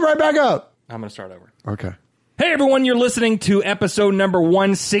keep picking right back up. I'm going to start over. Okay. Hey, everyone. You're listening to episode number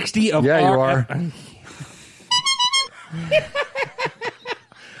 160 of Yeah, you are.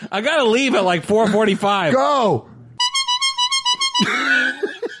 I got to leave at like 4:45. Go.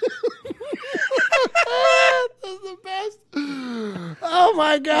 That's the best. Oh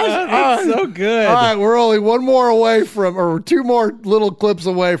my gosh. That's so good. All right, we're only one more away from, or two more little clips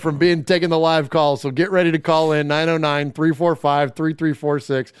away from taking the live call. So get ready to call in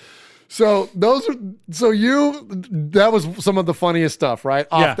 909-345-3346. So that was some of the funniest stuff, right?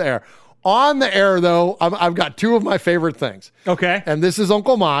 Off the air. On the air, though, I've got two of my favorite things. Okay. And this is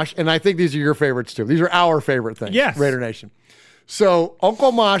Uncle Mosh, and I think these are your favorites too. These are our favorite things. Yes. Raider Nation. So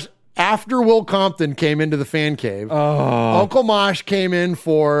Uncle Mosh, after Will Compton came into the fan cave, Uncle Mosh came in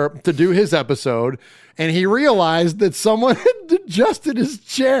to do his episode, and he realized that someone had adjusted his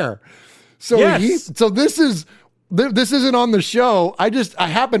chair. So this isn't on the show. I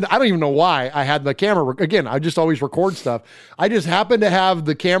don't even know why I had the camera. Again, I just always record stuff. I just happened to have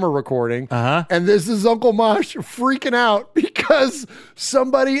the camera recording. And this is Uncle Mosh freaking out because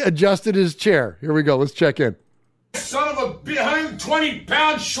somebody adjusted his chair. Here we go. Let's check in. Son of a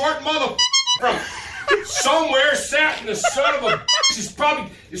 120-pound short mother from somewhere sat in the son of a is probably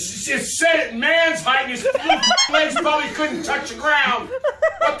it's set at man's height and his legs probably couldn't touch the ground.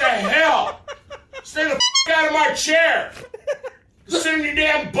 What the hell? Stay the out of my chair. Sit in your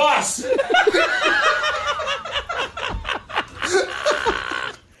damn bus.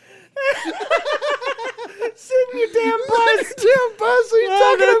 Sit in your damn bus. What are you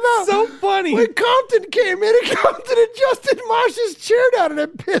talking about? So funny. When Compton came in, and Compton adjusted Mosh's chair down, and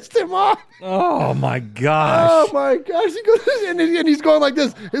it pissed him off. Oh my gosh. Oh my gosh. He goes, and he's going like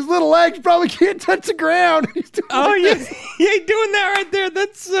this. His little legs probably can't touch the ground. He's doing He's doing that right there.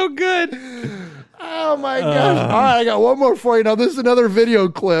 That's so good. Oh my gosh. All right, I got one more for you. Now, this is another video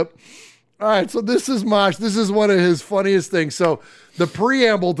clip. All right, so this is Mosh. This is one of his funniest things. So the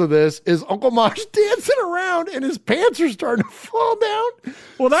preamble to this is Uncle Mosh dancing around and his pants are starting to fall down.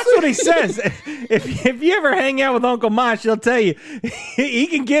 Well, that's what he says. If you ever hang out with Uncle Mosh, he'll tell you he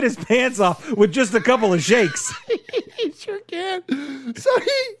can get his pants off with just a couple of shakes. He sure can. So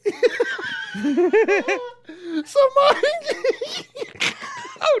Mosh.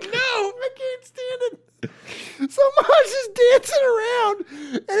 Oh no, I can't stand it. So Mosh is dancing around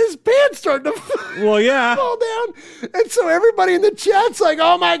and his pants starting to fall down. And so everybody in the chat's like,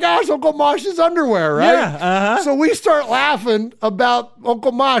 oh my gosh, Uncle Mosh's underwear, right? Yeah, So we start laughing about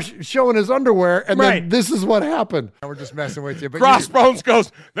Uncle Mosh showing his underwear, and then this is what happened. We're just messing with you. But Crossbones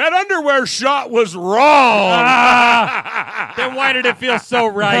goes, that underwear shot was wrong. Then why did it feel so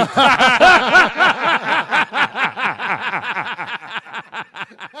right?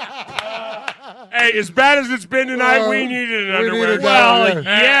 Hey, as bad as it's been tonight, we needed an underwear. Well,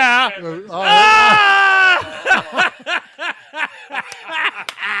 yeah.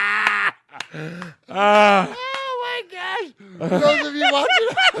 Oh my gosh! For those of you watching,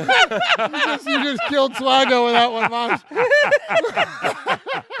 you just killed Swaggo with that one, Mosh.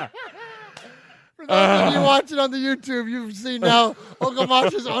 For those of you watching on the YouTube, you've seen now Uncle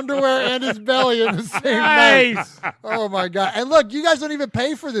Mosh's underwear and his belly in the same night. Oh my god! And look, you guys don't even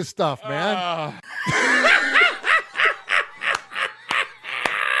pay for this stuff, man.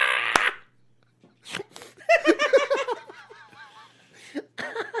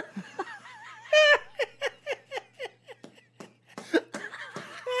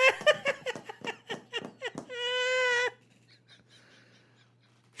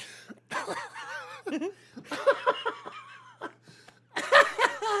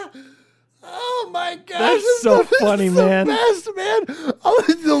 Oh my gosh, that's so funny, man. Best, man. Oh,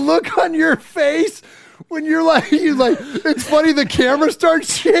 the look on your face when you're like, it's funny. The camera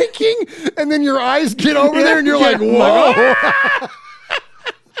starts shaking, and then your eyes get over there, and you're like, whoa.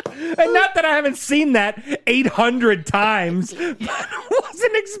 And not that I haven't seen that 800 times, but I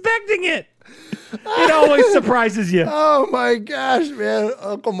wasn't expecting it. It always surprises you. Oh my gosh, man!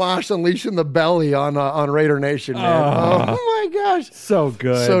 Uncle Mosh unleashing the belly on Raider Nation, man. Oh my gosh, so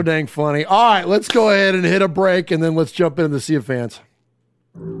good, so dang funny. All right, let's go ahead and hit a break, and then let's jump into the Sea of Fans.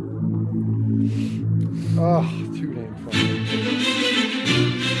 Oh, too dang funny.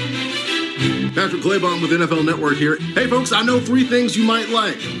 Patrick Claybon with NFL Network here. Hey folks, I know 3 things you might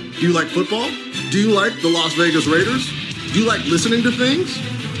like. Do you like football? Do you like the Las Vegas Raiders? Do you like listening to things?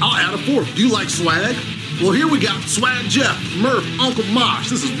 I'll add a 4th. Do you like swag? Well, here we got Swag Jeff, Murph, Uncle Mosh.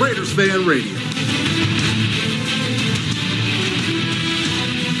 This is Raiders Fan Radio.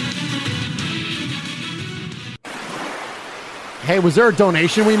 Hey, was there a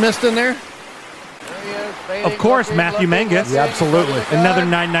donation we missed in there? Of course, Matthew Menges. Yeah, absolutely. Another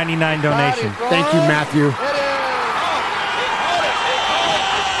 $9.99 donation. Thank you, Matthew.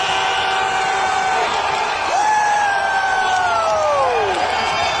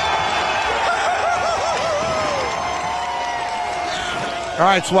 All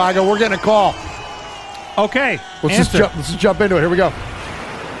right, Swaggo, we're getting a call. Okay, let's just jump into it. Here we go.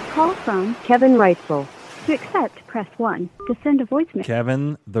 Call from Kevin Reisel. To accept, press 1. To send a voicemail.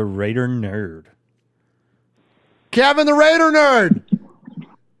 Kevin, the Raider nerd. Kevin, the Raider nerd.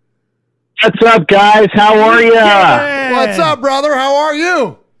 What's up, guys? How are you? What's up, brother? How are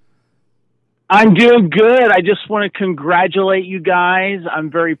you? I'm doing good. I just want to congratulate you guys.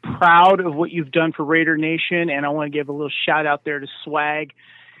 I'm very proud of what you've done for Raider Nation, and I want to give a little shout out there to Swag.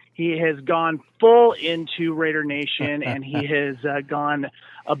 He has gone full into Raider Nation, and he has gone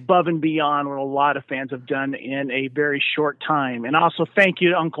above and beyond what a lot of fans have done in a very short time. And also thank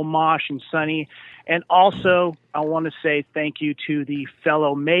you to Uncle Mosh and Sonny. And also, I want to say thank you to the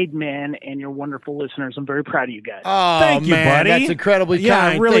fellow made men and your wonderful listeners. I'm very proud of you guys. Oh, thank you, buddy. That's incredibly kind. Yeah,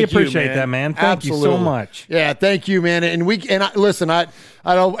 I really thank appreciate you, that, man. Thank you so much. Yeah, thank you, man. And listen, I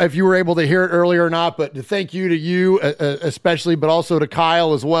don't know if you were able to hear it earlier or not, but thank you to you especially, but also to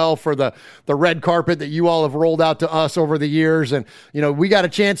Kyle as well for the red carpet that you all have rolled out to us over the years. And, you know, we got a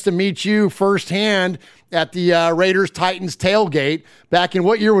chance to meet you firsthand at the Raiders Titans tailgate back in,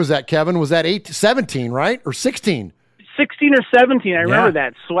 what year was that, Kevin? Was that 17, right? Or 16? 16 or 17. I remember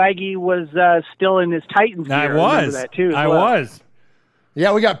that. Swaggy was still in his Titans gear. I remember that too. I was.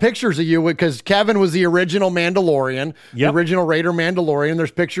 Yeah, we got pictures of you because Kevin was the original Mandalorian, the original Raider Mandalorian.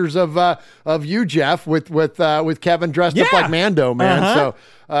 There's pictures of you, Jeff, with Kevin dressed up like Mando, man. So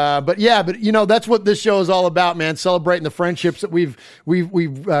But that's what this show is all about, man. Celebrating the friendships that we've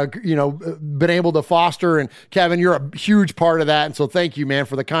been able to foster. And Kevin, you're a huge part of that. And so thank you, man,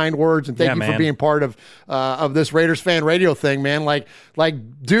 for the kind words, and thank you for being part of this Raiders Fan Radio thing, man. Like,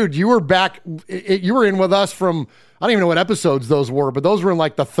 dude, you were back. You were in with us from, I don't even know what episodes those were, but those were in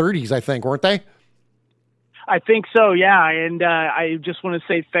like the 30s, I think, weren't they? I think so, yeah. And I just want to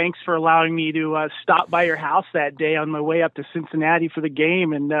say thanks for allowing me to stop by your house that day on my way up to Cincinnati for the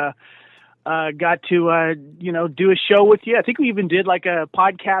game, and got to do a show with you. I think we even did like a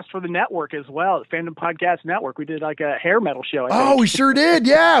podcast for the network as well, the Fandom Podcast Network. We did like a hair metal show. I think. We sure did.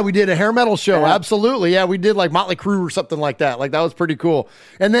 Yeah, we did a hair metal show. Yeah. Absolutely. Yeah, we did like Motley Crue or something like that. Like, that was pretty cool.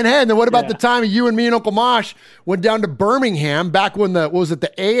 And then what about the time you and me and Uncle Mosh went down to Birmingham back when the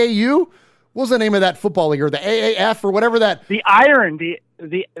AAU? What was the name of that football league, or the AAF, or whatever that? The Iron, the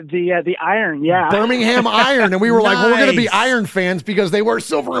Iron, yeah. Birmingham Iron, and we were like, well, we're going to be Iron fans because they wear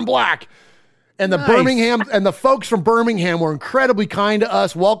silver and black. And the Birmingham and the folks from Birmingham were incredibly kind to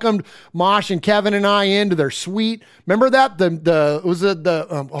us. Welcomed Mosh and Kevin and I into their suite. Remember that? What was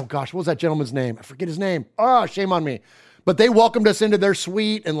that gentleman's name? I forget his name. Oh, shame on me. But they welcomed us into their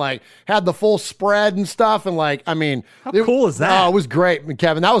suite and like had the full spread and stuff. And like, I mean, how cool is that? Oh, it was great,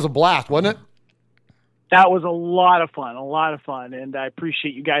 Kevin. That was a blast, wasn't it? That was a lot of fun. And I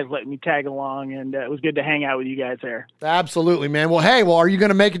appreciate you guys letting me tag along. And it was good to hang out with you guys there. Absolutely, man. Well, are you going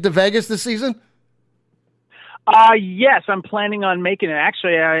to make it to Vegas this season? Yes, I'm planning on making it.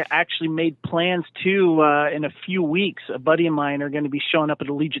 Actually, I made plans to in a few weeks. A buddy of mine are going to be showing up at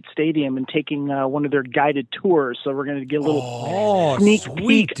Allegiant Stadium and taking one of their guided tours. So we're going to get a little sneak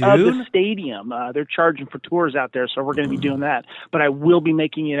peek of the stadium. They're charging for tours out there, so we're going to be doing that. But I will be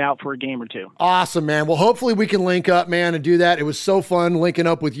making it out for a game or two. Awesome, man. Well, hopefully we can link up, man, and do that. It was so fun linking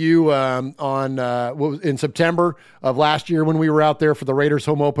up with you in September of last year when we were out there for the Raiders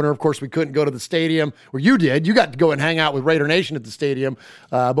home opener. Of course, we couldn't go to the stadium, or you did. You got to go and hang out with Raider Nation at the stadium,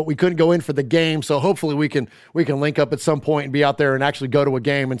 but we couldn't go in for the game. So hopefully we can link up at some point and be out there and actually go to a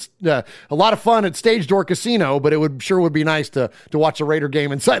game. And a lot of fun at Stage Door Casino, but it would be nice to watch a Raider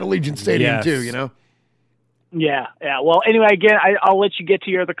game inside Allegiant Stadium too. You know. Yeah. Well, anyway, again, I'll let you get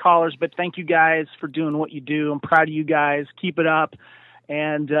to your other callers, but thank you guys for doing what you do. I'm proud of you guys. Keep it up,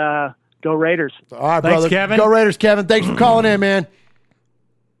 and go Raiders. All right, brother. Kevin. Go Raiders, Kevin. Thanks for calling in, man.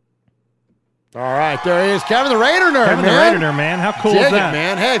 All right, there he is, Kevin the Raider Nerd, Kevin the Raider Nerd, man. How cool is that?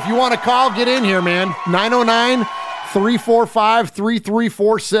 Man. Hey, if you want to call, get in here, man.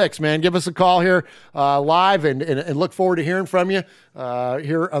 909-345-3346, man. Give us a call here live, and look forward to hearing from you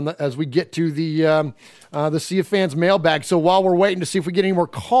here as we get to the Sea of Fans mailbag. So while we're waiting to see if we get any more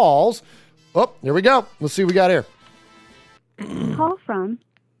calls, here we go. Let's see what we got here. Call from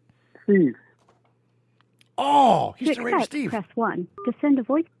Steve. Oh, Houston Raider Steve. Press 1 to send a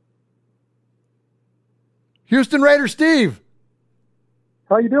voice. Houston Raider Steve.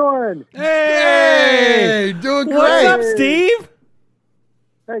 How you doing? Hey, doing great. What's up, Steve?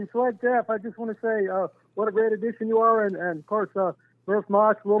 Hey, Swag Jeff, I just want to say what a great addition you are, and of course, Murph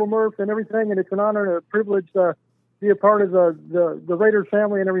Mosh, Little Murph, and everything, and it's an honor and a privilege to be a part of the Raiders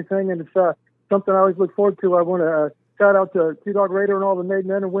family and everything, and it's something I always look forward to. I want to shout out to Q-Dog Raider and all the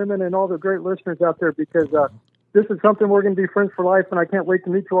men and women and all the great listeners out there, because this is something we're going to be friends for life, and I can't wait to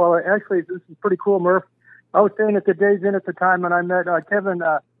meet you all. Actually, this is pretty cool, Murph. I was staying at the Days Inn at the time, and I met Kevin,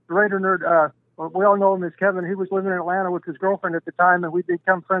 the Raider Nerd. We all know him as Kevin. He was living in Atlanta with his girlfriend at the time, and we've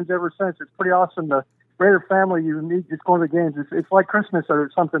become friends ever since. It's pretty awesome. The Raider family you meet just going to the games. It's like Christmas or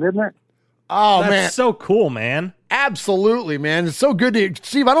something, isn't it? Oh, That's man. so cool, man. Absolutely, man. It's so good to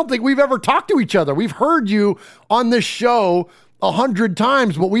Steve. I don't think we've ever talked to each other. We've heard you on this show 100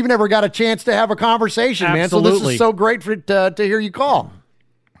 times, but we've never got a chance to have a conversation, Absolutely. man. So this is so great to hear you call.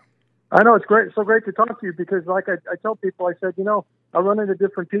 I know, it's great. So great to talk to you, because like I tell people, I said, I run into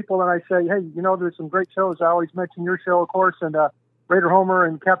different people and I say, hey, there's some great shows. I always mention your show, of course, and Raider Homer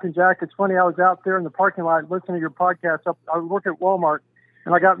and Captain Jack. It's funny, I was out there in the parking lot listening to your podcast. I work at Walmart,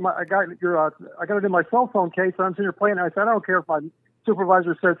 and I got it in my cell phone case, and I'm sitting here playing it. I said, I don't care if my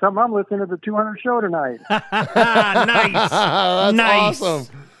supervisor said something. I'm listening to the 200 show tonight. Nice. That's Nice. awesome.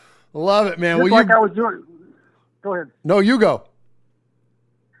 Love it, man. Just I was doing. Go ahead. No, you go.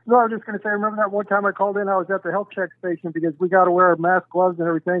 No, I was just going to say, remember that one time I called in, I was at the health check station because we got to wear mask, gloves, and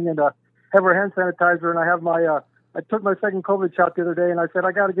everything, and have our hand sanitizer, and I have my, I took my second COVID shot the other day, and I said,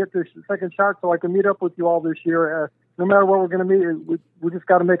 I got to get this second shot so I can meet up with you all this year. No matter where we're going to meet, we just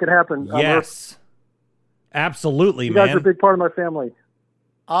got to make it happen. Yes. Absolutely, you man. guys are a big part of my family.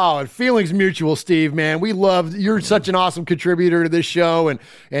 Oh, and feelings mutual, Steve, man. We love, you're such an awesome contributor to this show,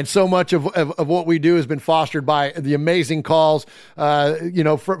 and so much of what we do has been fostered by the amazing calls,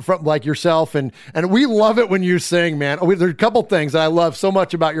 from like yourself, and we love it when you sing, man. There's a couple things that I love so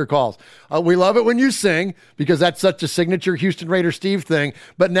much about your calls. We love it when you sing, because that's such a signature Houston Raider Steve thing,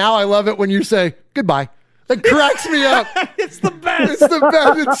 but now I love it when you say goodbye. It cracks me up. It's the best. It's the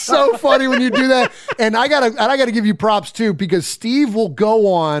best. It's so funny when you do that. And I gotta give you props too, because Steve will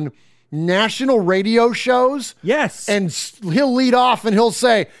go on national radio shows. Yes. And he'll lead off and he'll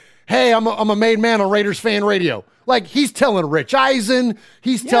say, "Hey, I'm a made man on Raiders Fan Radio." Like he's telling Rich Eisen,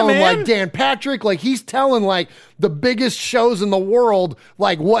 he's telling like Dan Patrick, like he's telling like the biggest shows in the world,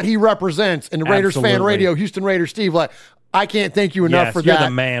 like what he represents in Raiders Fan Radio, Houston Raiders Steve. Like, I can't thank you enough for that. You're the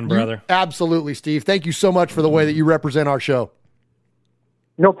man, brother. Absolutely, Steve. Thank you so much for the way that you represent our show.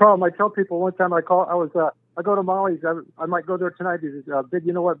 No problem. I tell people one time I go to Molly's. I might go there tonight. There's a big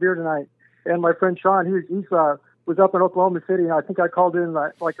you know what beer tonight. And my friend Sean, he was up in Oklahoma City, and I think I called in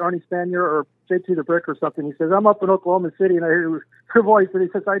like Arnie Spanier or JT the Brick or something. He says, "I'm up in Oklahoma City," and I hear your voice, and he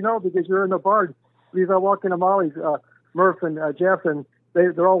says, "I know, because you're in the bar." Because I walk into Molly's, Murph and Jeff, and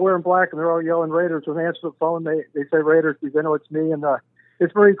they're all wearing black, and they're all yelling Raiders. When they answer the phone, they say Raiders, because they know it's me, and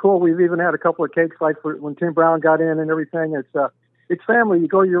it's very cool. We've even had a couple of cakes, like when Tim Brown got in and everything. It's family. You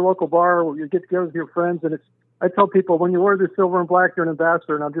go to your local bar, or you get together with your friends, and I tell people, when you wear the silver and black, you're an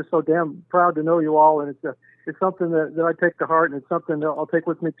ambassador, and I'm just so damn proud to know you all, and it's something that I take to heart, and it's something that I'll take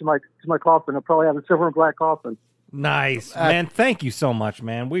with me to my coffin. I'll probably have a silver and black coffin. Nice, man. Thank you so much,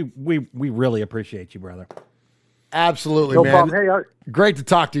 man. We really appreciate you, brother. Absolutely, no man. Problem. Hey, great to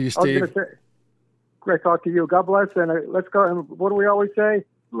talk to you, Steve. Great to talk to you. God bless, and let's go. And what do we always say?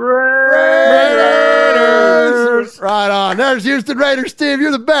 Raiders! Right on. There's Houston Raiders, Steve.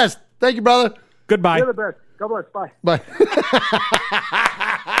 You're the best. Thank you, brother. Goodbye. You're the best. God bless. Bye. Bye.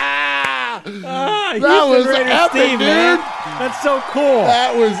 That was epic, Steve, dude. Man. That's so cool.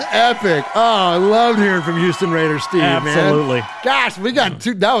 That was epic. Oh, I loved hearing from Houston Raiders Steve, Absolutely. man. Gosh, we got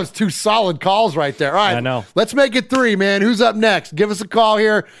that was two solid calls right there. All right. I know. Let's make it 3, man. Who's up next? Give us a call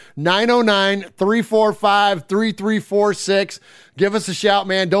here, 909-345-3346. Give us a shout,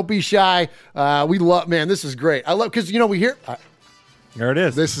 man. Don't be shy. We love, man, this is great. I love, because, we hear. There it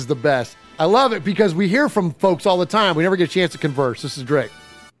is. This is the best. I love it because we hear from folks all the time. We never get a chance to converse. This is great.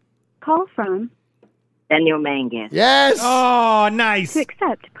 Call from Daniel Mangus. Yes. Oh, nice. To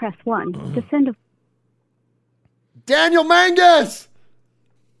accept, press 1. To send a... Daniel Mangus.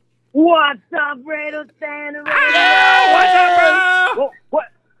 What's up, Raiders fan? What's up, bro?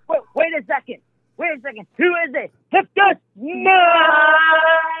 Wait a second. Who is it? It's just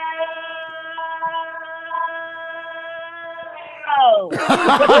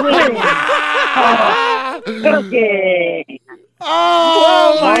Okay.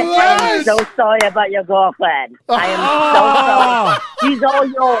 Oh, my God. I'm so sorry about your girlfriend. I am so sorry. She's all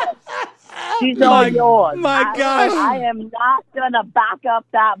yours. She's all yours. My gosh. I am not going to back up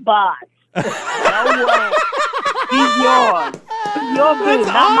that bus. No way. She's yours. She's your boo,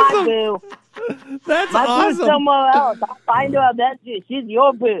 not my boo. That's my awesome. boo's somewhere else. I'll find her eventually. She's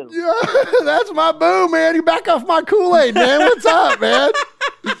your boo. Yeah, that's my boo, man. You back off my Kool-Aid, man. What's up, man?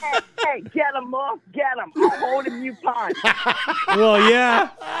 Hey, get him off. Get him. I'll hold him, you punch. Well,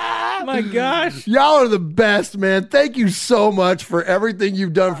 yeah. My gosh. Y'all are the best, man. Thank you so much for everything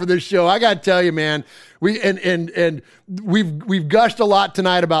you've done for this show. I got to tell you, man, we've gushed a lot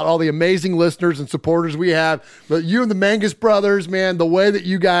tonight about all the amazing listeners and supporters we have. But you and the Mangus brothers, man, the way that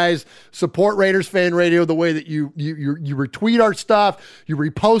you guys support Raiders Fan Radio, the way that you retweet our stuff, you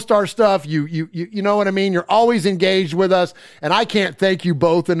repost our stuff, you know what I mean? You're always engaged with us, and I can't thank you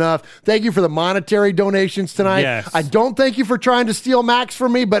both enough. Thank you for the monetary donations tonight. Yes. I don't thank you for trying to steal Max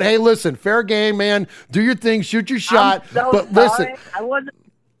from me, but hey, listen, fair game, man. Do your thing, shoot your shot. I'm so but sorry. listen, I wasn't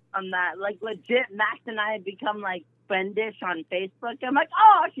on that. Like, legit, Max and I have become like friendish on Facebook. I'm like,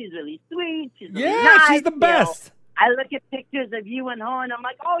 oh, she's really sweet. She's really nice. She's the best. I look at pictures of you and her, and I'm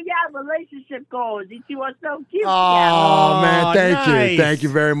like, oh, yeah, relationship goals. You two are so cute. Oh, man, thank nice. you. Thank you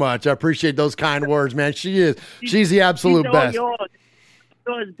very much. I appreciate those kind words, man. She's the absolute she's best.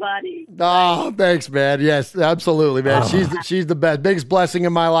 Yours, buddy. Oh, thanks, man. Yes, absolutely, man. She's the best. Biggest blessing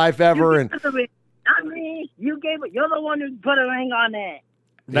in my life ever. And not me. You gave it. You're the one who put a ring on it.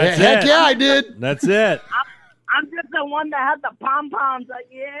 That's it. Heck yeah, I did. That's it. I'm just the one that had the pom-poms. Like,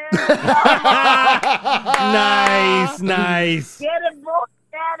 yeah. Nice. Get it, bro.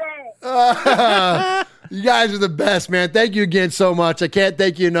 Get it. You guys are the best, man. Thank you again so much. I can't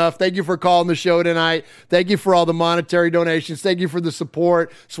thank you enough. Thank you for calling the show tonight. Thank you for all the monetary donations. Thank you for the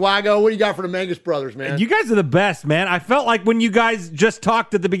support. Swaggo, what do you got for the Mangus brothers, man? You guys are the best, man. I felt like when you guys just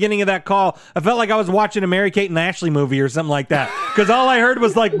talked at the beginning of that call, I felt like I was watching a Mary-Kate and Ashley movie or something like that. Because all I heard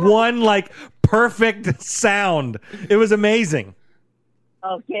was like one perfect sound. It was amazing.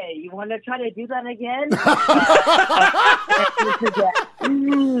 Okay, you want to try to do that again? Because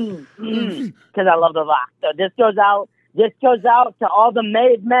I love the rock. So this goes out to all the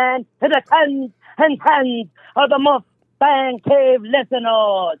made men, to the tens and tens of the Mustang Cave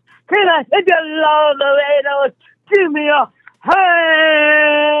listeners. Can I, if you love the Raiders, give me a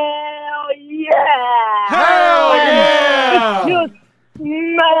hell yeah! Hell yeah! It's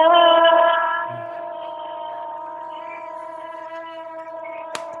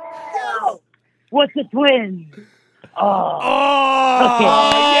what's the twins? Oh, okay.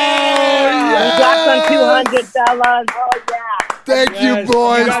 Yeah! We got some $200. Oh yeah! Thank you,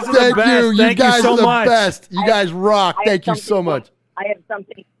 boys. Thank you. You guys so are the much. best. You guys rock. Thank you so much. I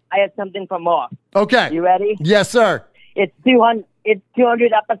have something for Mark. Okay. You ready? Yes, sir. It's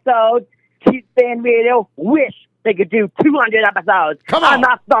 200 episodes. Keep Fan Radio wish they could do 200 episodes. Come on. And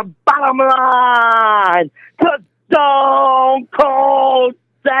that's the bottom line. 'Cause Stone Cold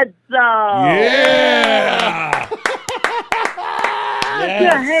said so. Yeah.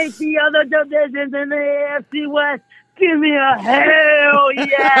 You hate the other divisions in the AFC West. Give me a hell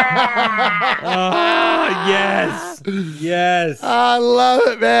yeah! Yes. Yes. I love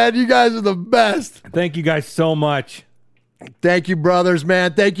it, man. You guys are the best. Thank you guys so much. Thank you, brothers,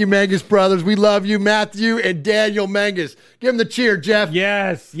 man. Thank you, Mangus brothers. We love you, Matthew and Daniel Mangus. Give them the cheer, Jeff.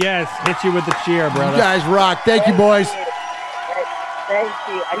 Yes. Hit you with the cheer, brother. You guys rock. Thank you, boys. Thank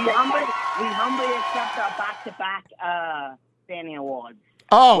you. We humbly accept our back-to-back standing awards.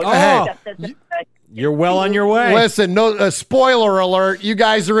 Hey. You're well on your way. Listen, no spoiler alert. You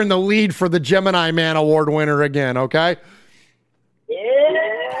guys are in the lead for the Gemini Man Award winner again, okay?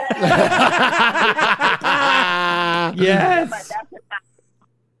 Yes.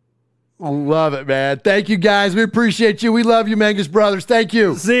 Love it, man. Thank you, guys. We appreciate you. We love you, Mangus brothers. Thank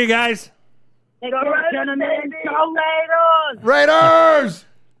you. See you guys. Raiders!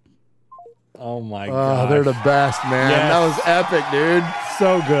 Oh, my God. They're the best, man. Yes. That was epic, dude.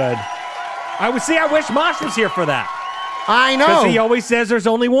 So good. I wish Mosh was here for that. I know. Because he always says there's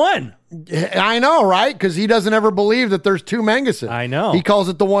only one. I know, right? Because he doesn't ever believe that there's two Manguses. I know. He calls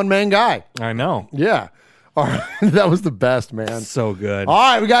it the one-man guy. I know. Yeah. All right. That was the best, man. So good.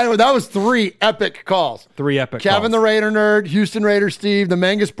 All right, that was 3 epic calls. 3 epic Kevin calls. the Raider Nerd, Houston Raider Steve, the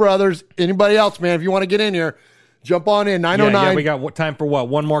Mangus brothers, anybody else, man, if you want to get in here, jump on in. 909. Yeah, we got time for what?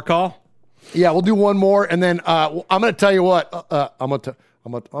 One more call? Yeah, we'll do one more, and then I'm going to tell you what. I'm going to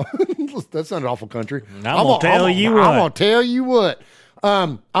that's not an awful country. I'm going to tell you what. I'm going to tell you what.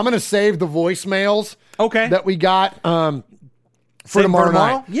 I'm going to save the voicemails that we got for tomorrow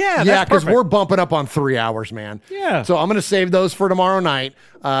night. Yeah, because we're bumping up on 3 hours, man. Yeah. So I'm going to save those for tomorrow night.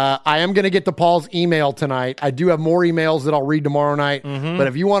 I am going to get to Paul's email tonight. I do have more emails that I'll read tomorrow night. Mm-hmm. But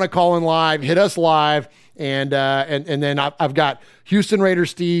if you want to call in live, hit us live. And then I've got Houston Raider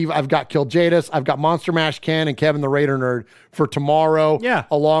Steve, I've got Kill Jadis, I've got Monster Mash Ken and Kevin the Raider Nerd for tomorrow. Yeah,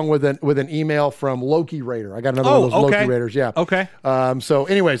 along with an email from Loki Raider. I got another one of those Loki Raiders. Yeah. Okay. So,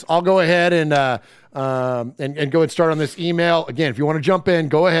 anyways, I'll go ahead and go ahead and start on this email again. If you want to jump in,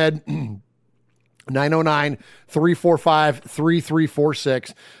 go ahead.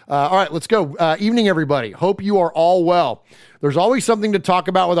 909-345-3346. All right, let's go. Evening, everybody. Hope you are all well. There's always something to talk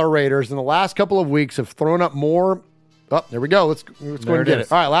about with our Raiders, and the last couple of weeks have thrown up more. Oh, there we go. Let's go and get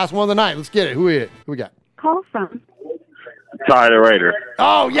it. All right, last one of the night. Let's get it. Who we got? Call from. Tyler Raider.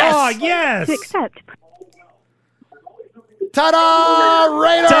 Oh, yes. Oh, yes. To accept. Ta-da,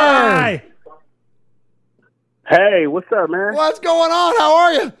 Raider. Ty. Hey, what's up, man? What's going on? How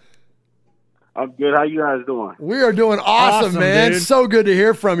are you? I'm good. How you guys doing? We are doing awesome, man. Dude. So good to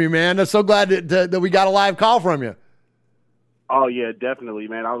hear from you, man. I'm so glad that we got a live call from you. Oh, yeah, definitely,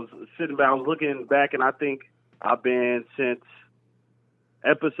 man. I was sitting back, I was looking back, and I think I've been since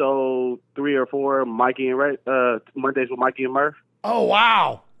episode 3 or 4, Mikey and Mondays with Mikey and Murph. Oh,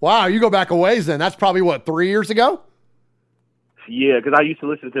 wow. Wow, you go back a ways then. That's probably, 3 years ago? Yeah, because I used to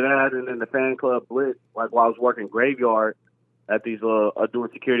listen to that, and then the fan club Blitz, like while I was working graveyard at these doing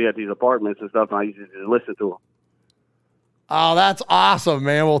security at these apartments and stuff, and I used to just listen to them. Oh, that's awesome,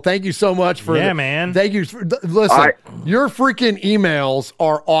 man. Well, thank you so much for man. Thank you. Listen, right. Your freaking emails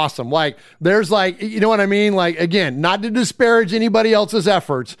are awesome. Like, there's like, you know what I mean? Like, again, not to disparage anybody else's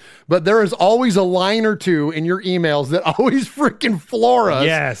efforts, but there is always a line or two in your emails that always freaking floor us.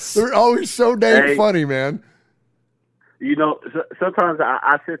 Yes. They're always so dang funny, man. You know, sometimes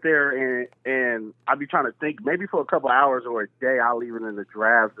I sit there and I be trying to think, maybe for a couple hours or a day, I'll leave it in the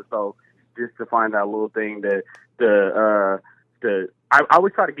drafts or so, just to find that little thing that I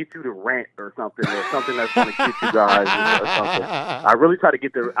always try to get you to rant or something that's going to get you guys or something. I really be trying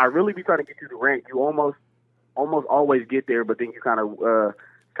to get you to rant. You almost always get there, but then you kind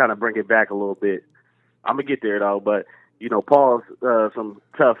of bring it back a little bit. I'm gonna get there though, but you know, Paul's some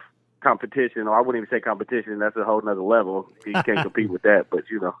tough competition, or I wouldn't even say competition. That's a whole nother level. You can't compete with that, but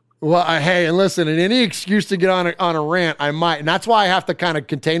you know. Well, hey, and listen, and any excuse to get on a rant, I might, and that's why I have to kind of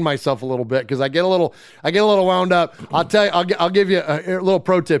contain myself a little bit because I get a little wound up. I'll tell you, I'll give you a little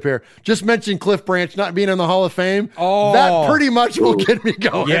pro tip here. Just mention Cliff Branch not being in the Hall of Fame. Oh, that pretty much will get me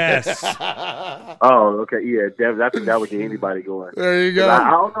going. Yes. Oh, okay, yeah, I think that would get anybody going. There you go.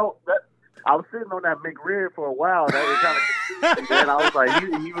 I don't know. I was sitting on that McRib for a while. That was kind of confusing. And I was like,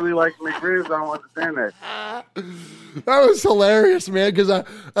 he really likes McRibs. I don't understand that. That was hilarious, man, because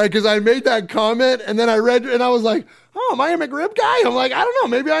I made that comment, and then I read, and I was like, oh, am I a McRib guy? I'm like, I don't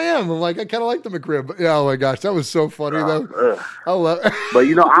know, maybe I am. I'm like, I kind of like the McRib. But, yeah, oh my gosh, that was so funny though. I love it. But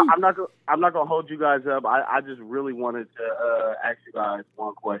you know, I'm not gonna hold you guys up. I just really wanted to ask you guys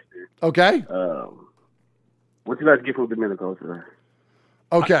one question. Okay. What you guys get from Domenico today?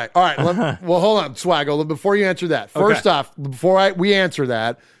 Okay. All right. Well, hold on, Swaggle. Before you answer that, first off, before we answer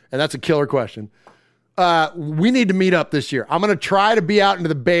that, and that's a killer question, we need to meet up this year. I'm going to try to be out into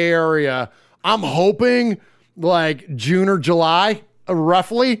the Bay Area. I'm hoping like June or July,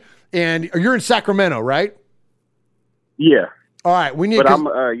 roughly. And you're in Sacramento, right? Yeah. All right. We need. But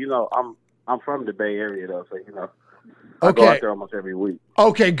I'm from the Bay Area though, so you know. I go out there almost every week.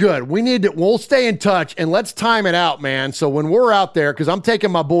 Okay, good. We'll stay in touch and let's time it out, man. So when we're out there, because I'm taking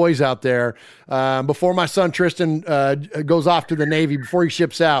my boys out there before my son Tristan goes off to the Navy, before he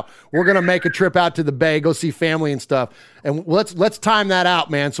ships out, we're gonna make a trip out to the Bay, go see family and stuff. And let's time that out,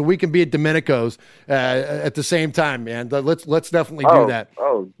 man, so we can be at Domenico's at the same time, man. Let's definitely do that.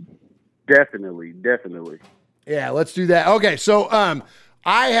 Oh, definitely. Yeah, let's do that. Okay, so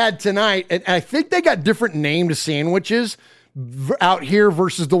I had tonight, and I think they got different named sandwiches out here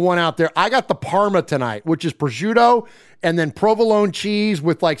versus the one out there. I got the Parma tonight, which is prosciutto and then provolone cheese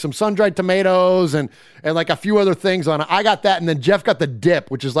with like some sun-dried tomatoes and like a few other things on it. I got that, and then Jeff got the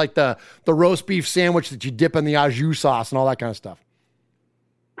dip, which is like the roast beef sandwich that you dip in the au jus sauce and all that kind of stuff.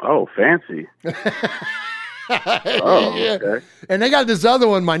 Oh, fancy. Okay. And they got this other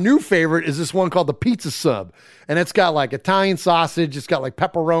one. My new favorite is this one called the Pizza Sub, and it's got like Italian sausage, it's got like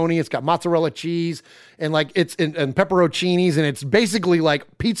pepperoni, it's got mozzarella cheese, and like it's and pepperoncinis, and it's basically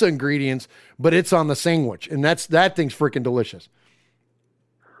like pizza ingredients, but it's on the sandwich, and that thing's freaking delicious.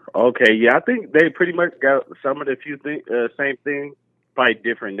 Okay, yeah, I think they pretty much got some of the same thing, probably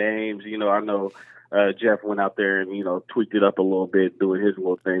different names. You know, I know Jeff went out there and tweaked it up a little bit, doing his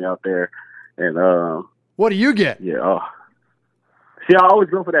little thing out there, and what do you get? Yeah. See, I always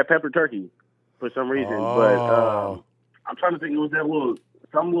go for that pepper turkey for some reason, but I'm trying to think. It was that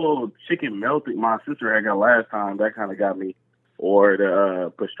some little chicken melted my sister had got last time. That kind of got me, or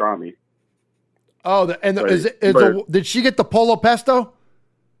the pastrami. Oh, did she get the polo pesto?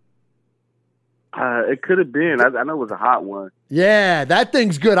 It could have been. I know it was a hot one. Yeah, that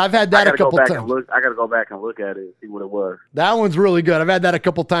thing's good. I've had that a couple times. I got to go back and look at it and see what it was. That one's really good. I've had that a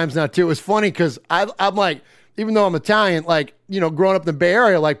couple times now too. It was funny because I'm like, even though I'm Italian, like growing up in the Bay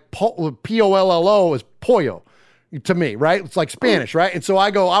Area, like Pollo is pollo to me, right? It's like Spanish, right? And so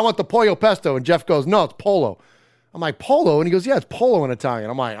I go, I want the pollo pesto, and Jeff goes, no, it's polo. I'm like, polo, and he goes, yeah, it's polo in Italian.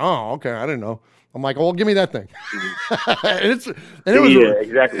 I'm like, oh, okay, I didn't know. I'm like, well, give me that thing. Exactly. And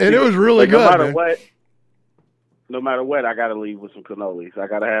it was really good. No matter what, I got to leave with some cannolis. I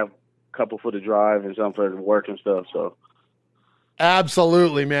got to have a couple for the drive and some for the work and stuff. So,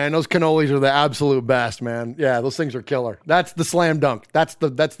 absolutely, man, those cannolis are the absolute best, man. Yeah, those things are killer. That's the slam dunk. That's the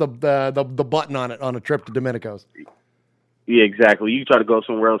button on it on a trip to Domenico's. Yeah, exactly. You try to go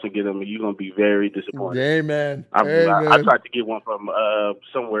somewhere else and get them, and you're gonna be very disappointed. Amen. I tried to get one from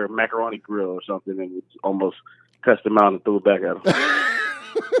somewhere, Macaroni Grill or something, and it's almost cussed them out and threw it back at them.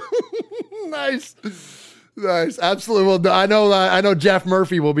 Nice, absolutely. Well, I know Jeff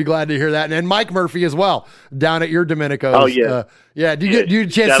Murphy will be glad to hear that, and Mike Murphy as well down at your Domenico's. Oh yeah, yeah. Do you get a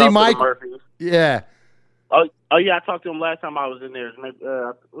chance to see Mike? Yeah. Oh yeah, I talked to him last time I was in there. It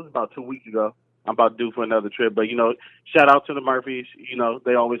was about 2 weeks ago. I'm about due for another trip. But, shout out to the Murphys.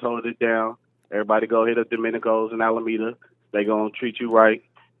 They always hold it down. Everybody go hit up Domenico's in Alameda. They going to treat you right.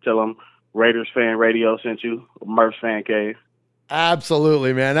 Tell them Raiders Fan Radio sent you, Murph's Fan Cave.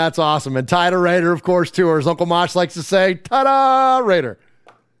 Absolutely, man. That's awesome. And Ty the Raider, of course, too, or as Uncle Mosh likes to say, ta-da, Raider.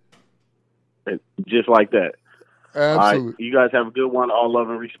 Just like that. Absolutely. All right, you guys have a good one. All love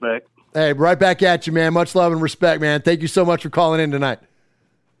and respect. Hey, right back at you, man. Much love and respect, man. Thank you so much for calling in tonight.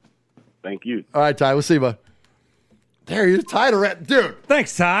 Thank you. All right, Ty. We'll see you, bud. There he is, Ty the Raider. Dude.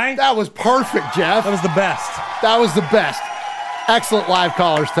 Thanks, Ty. That was perfect, Jeff. That was the best. That was the best. Excellent live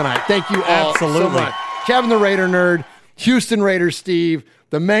callers tonight. Thank you all so much. Kevin the Raider Nerd, Houston Raiders Steve,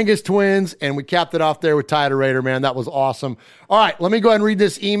 the Menges Twins, and we capped it off there with Ty the Raider, man. That was awesome. All right, let me go ahead and read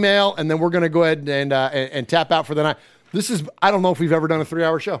this email, and then we're going to go ahead and tap out for the night. This is, I don't know if we've ever done a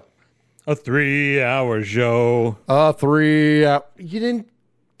 3-hour show. A 3-hour show. You didn't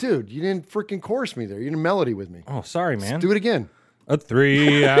freaking chorus me there. You didn't melody with me. Oh, sorry, man. Let's do it again. A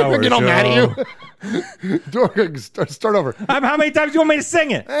 3-hour show. Get all mad at you. Start over. How many times do you want me to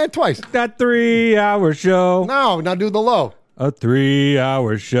sing it? Twice. That 3-hour show. No, now do the low. A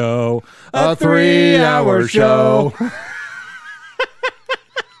 3-hour show. A 3-hour show.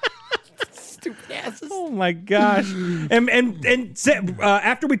 Stupid asses. Oh my gosh! And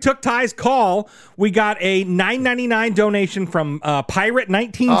after we took Ty's call, we got a $9.99 donation from Pirate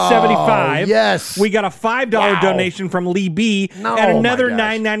 1975. Oh, yes, we got a $5 donation from Lee B, and another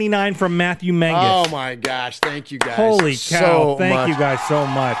 $9.99 from Matthew Menges. Oh my gosh! Thank you guys. Holy cow! Thank you guys so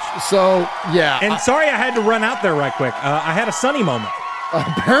much. So yeah, and sorry I had to run out there right quick. I had a sunny moment.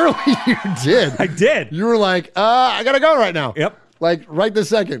 Apparently you did. I did. You were like, I gotta go right now. Yep. Like right this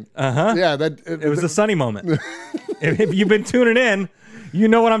second. Yeah, it was a sunny moment. If you've been tuning in, you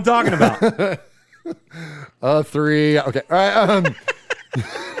know what I'm talking about. 3. Okay. All right.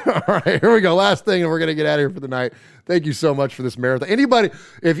 All right. Here we go. Last thing, and we're gonna get out of here for the night. Thank you so much for this marathon. Anybody,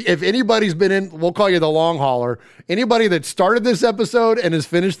 if anybody's been in, we'll call you the long hauler. Anybody that started this episode and has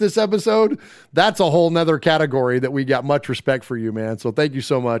finished this episode, that's a whole nother category that we got much respect for you, man. So thank you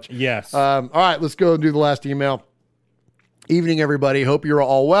so much. Yes. All right. Let's go and do the last email. Evening, everybody. Hope you're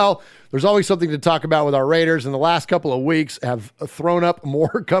all well. There's always something to talk about with our Raiders, and the last couple of weeks have thrown up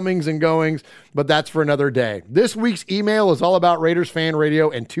more comings and goings, but that's for another day. This week's email is all about Raiders Fan Radio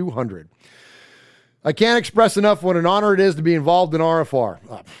and 200. I can't express enough what an honor it is to be involved in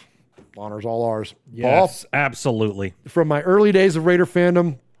RFR. Honor's all ours. Yes, absolutely. From my early days of Raider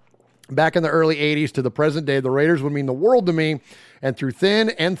fandom, back in the early 80s to the present day, the Raiders would mean the world to me. And through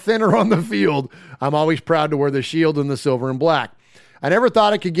thin and thinner on the field, I'm always proud to wear the shield and the silver and black. I never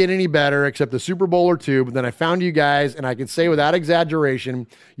thought it could get any better except a Super Bowl or two, but then I found you guys, and I can say without exaggeration,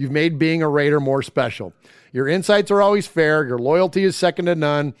 you've made being a Raider more special. Your insights are always fair, your loyalty is second to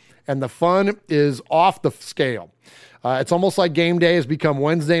none, and the fun is off the scale. It's almost like game day has become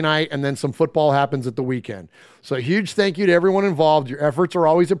Wednesday night, and then some football happens at the weekend. So a huge thank you to everyone involved. Your efforts are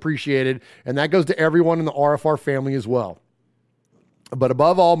always appreciated, and that goes to everyone in the RFR family as well. But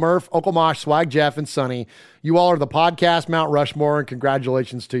above all, Murph, Uncle Mosh, Swag Jeff, and Sonny, you all are the podcast Mount Rushmore, and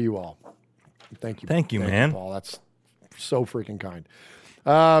congratulations to you all. Thank you. Thank you, man. Paul. That's so freaking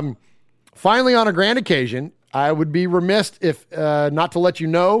kind. Finally, on a grand occasion, I would be remiss if not to let you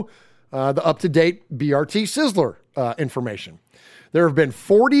know the up-to-date BRT Sizzler information. There have been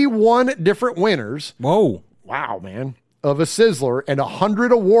 41 different winners. Whoa. Wow, man. Of a Sizzler, and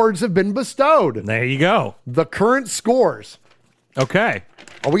 100 awards have been bestowed. There you go. The current scores. Okay.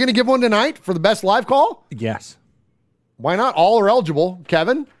 Are we going to give one tonight for the best live call? Yes. Why not? All are eligible.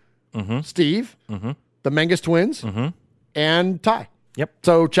 Kevin, Steve, Mm-hmm. the Menges Twins, and Ty. Yep.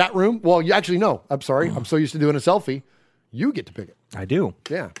 So chat room. Well, you actually know. I'm sorry. I'm so used to doing a selfie. You get to pick it. I do.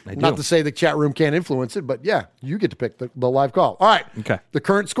 Yeah. I do. Not to say the chat room can't influence it, but yeah, you get to pick the live call. All right. Okay. The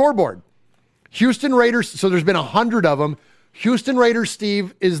current scoreboard. Houston Raiders. So there's been 100 of them. Houston Raiders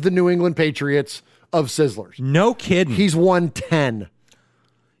Steve is the New England Patriots of Sizzlers. No kidding. He's won 10.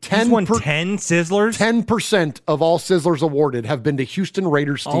 He's won 10 Sizzlers? 10% of all Sizzlers awarded have been to Houston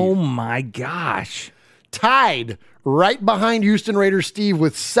Raiders Steve. Oh my gosh. Tied right behind Houston Raiders Steve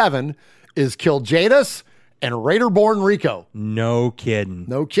with 7 is Kiljadas and Raider-born Rico. No kidding.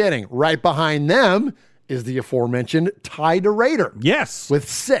 No kidding. Right behind them is the aforementioned Ty the Raider. Yes. With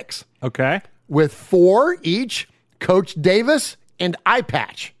 6. Okay. With 4 each, Coach Davis and Eye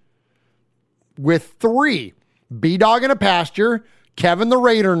Patch. With 3, B-Dog in a Pasture, Kevin the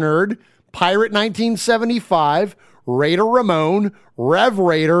Raider Nerd, Pirate 1975, Raider Ramon, Rev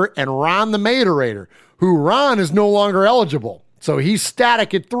Raider, and Ron the Mater Raider, who Ron is no longer eligible. So he's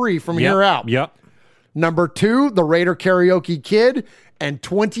static at 3 from here out. Yep. Number 2, the Raider Karaoke Kid, and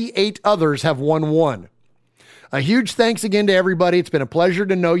 28 others have won 1. A huge thanks again to everybody. It's been a pleasure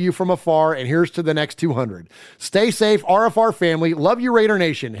to know you from afar, and here's to the next 200. Stay safe, RFR family. Love you, Raider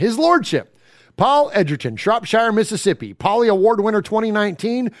Nation. His Lordship, Paul Edgerton, Shropshire, Mississippi, Polly Award winner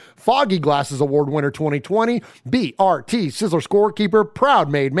 2019, Foggy Glasses Award winner 2020, BRT Sizzler scorekeeper, proud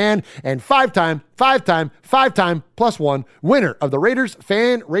made man, and five-time +1 winner of the Raiders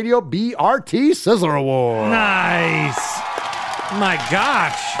Fan Radio BRT Sizzler Award. Nice. My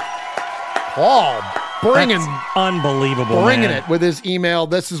gosh. Paul. That's unbelievable. Bringing it with his email.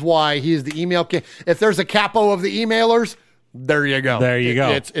 This is why he is the email king. If there's a capo of the emailers, there you go. There you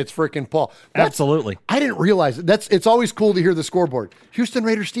go. It's freaking Paul. Absolutely. I didn't realize it. It's always cool to hear the scoreboard. Houston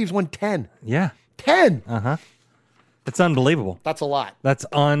Raiders Steve's won 10. Yeah. 10. It's unbelievable. That's a lot. That's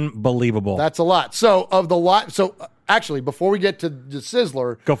unbelievable. That's a lot. So of the lot, actually, before we get to the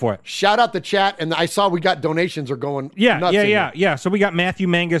Sizzler, go for it. Shout out the chat, and I saw we got donations are going. nuts in here. Yeah. So we got Matthew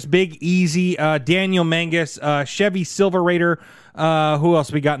Mangus, Big Easy, Daniel Mangus, Chevy Silver Raider. Who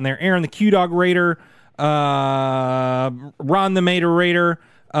else we got in there? Aaron the Q Dog Raider, Ron the Mater Raider.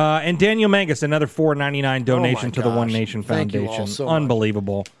 And Daniel Mangus, another $4.99 donation to the One Nation Foundation. Thank you all so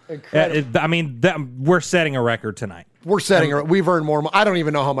Unbelievable. Incredible. We're setting a record tonight. We've earned more. I don't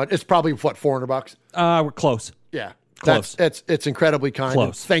even know how much. It's probably $400. We're close. Yeah. Close. It's incredibly kind.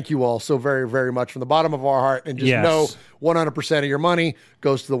 Close. Thank you all so very, very much from the bottom of our heart. And just know 100% of your money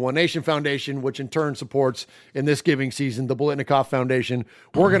goes to the One Nation Foundation, which in turn supports, in this giving season, the Bolitnikoff Foundation.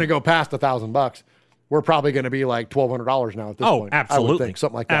 We're going to go past $1,000. We're probably going to be like $1,200 now at this point. Absolutely. I would think,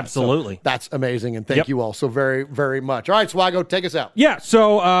 something like that. Absolutely. So that's amazing. And thank you all so very, very much. All right, Swago, take us out. Yeah.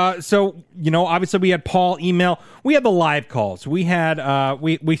 So obviously we had Paul email. We had the live calls. We had,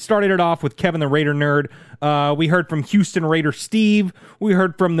 we started it off with Kevin the Raider Nerd. We heard from Houston Raider Steve. We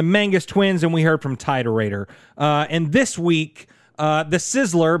heard from the Mangus Twins, and we heard from Tider Raider. And this week, the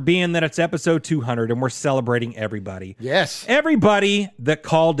Sizzler, being that it's episode 200, and we're celebrating everybody. Yes. Everybody that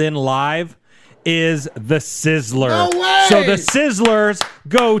called in live is the Sizzler. No way! So the Sizzlers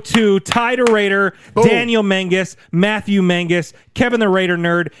go to Tider Raider, Daniel Mangus, Matthew Mangus, Kevin the Raider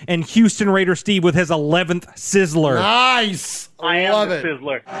Nerd, and Houston Raider Steve with his 11th Sizzler. Nice. I am love the it.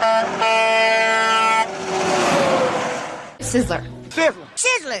 Sizzler. Sizzler.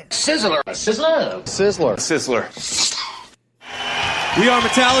 Sizzler. Sizzler. Sizzler. Sizzler. Sizzler. We are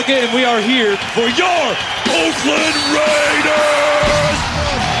Metallica, and we are here for your Oakland Raiders!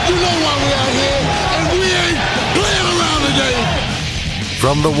 You know why we out here, and we ain't playing around today.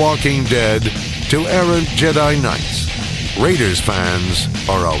 From The Walking Dead to errant Jedi Knights, Raiders fans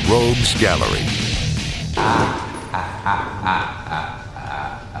are a rogues gallery.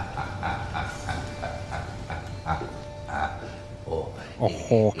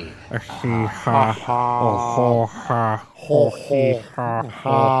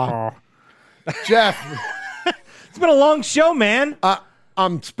 Jeff, it's been a long show, man.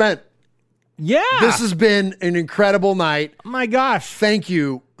 I'm spent. Yeah. This has been an incredible night. My gosh. Thank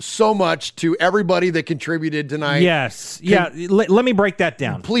you so much to everybody that contributed tonight. Yes. Let me break that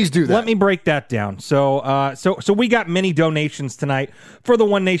down. Please do that. Let me break that down. So we got many donations tonight for the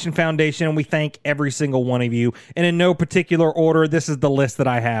One Nation Foundation, and we thank every single one of you. And in no particular order, this is the list that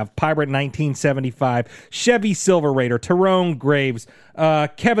I have. Pirate 1975, Chevy Silver Raider, Tyrone Graves,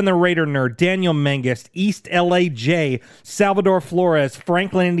 Kevin the Raider Nerd, Daniel Mangus, East LA J, Salvador Flores,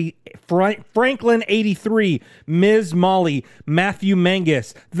 Franklin 83, Ms. Molly, Matthew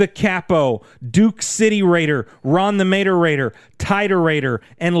Mangus, The Capo, Duke City Raider, Ron the Mater Raider, Tider Raider,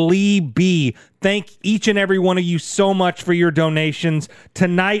 and Lee B. Thank each and every one of you so much for your donations.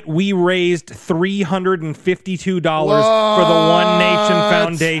 Tonight, we raised $352 for the One Nation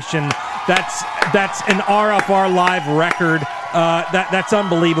Foundation. That's an RFR Live record. That's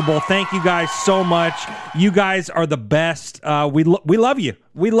unbelievable. Thank you guys so much. You guys are the best. We love you.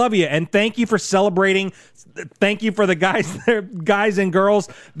 We love you, and thank you for celebrating. Thank you for the guys and girls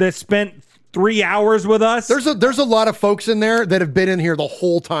that spent 3 hours with us. There's a lot of folks in there that have been in here the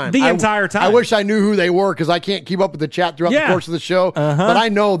whole time. The entire time. I wish I knew who they were because I can't keep up with the chat throughout the course of the show. But I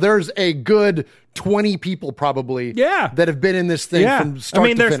know there's a good 20 people probably that have been in this thing from start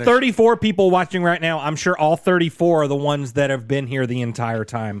to finish. There's 34 people watching right now. I'm sure all 34 are the ones that have been here the entire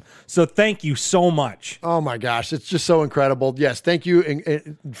time. So thank you so much. Oh my gosh, it's just so incredible. Yes, thank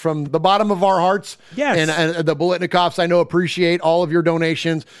you from the bottom of our hearts. Yes. And the Bolitnikoffs, I know, appreciate all of your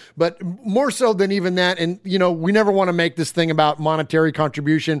donations, but more so than even that, and we never want to make this thing about monetary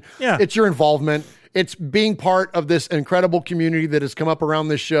contribution. Yeah. It's your involvement. it's being part of this incredible community that has come up around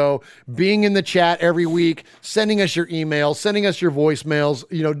this show, being in the chat every week, sending us your emails, sending us your voicemails,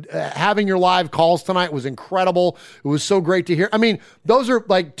 having your live calls tonight was incredible. It was so great to hear. I mean, those are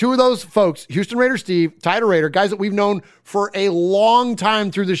like two of those folks, Houston Raider Steve, Title Raider, guys that we've known for a long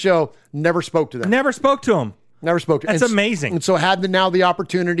time through the show, never spoke to them. Never spoke to them. Never spoke to them. That's amazing. And so had now the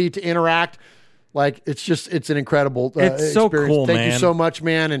opportunity to interact. Like, it's an incredible it's so experience. cool, Thank man. you so much,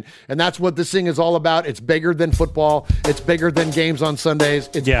 man. And that's what this thing is all about. It's bigger than football. It's bigger than games on Sundays.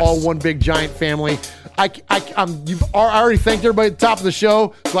 It's all one big giant family. I already thanked everybody at the top of the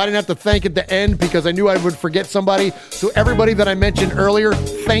show, so I didn't have to thank at the end because I knew I would forget somebody. So everybody that I mentioned earlier,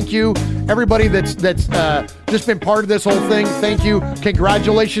 thank you. Everybody that's just been part of this whole thing, thank you.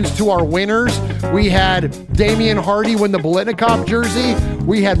 Congratulations to our winners. We had Damian Hardy win the Biletnikoff jersey.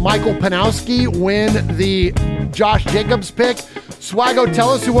 We had Michael Panowski win the Josh Jacobs pick. Swaggo, tell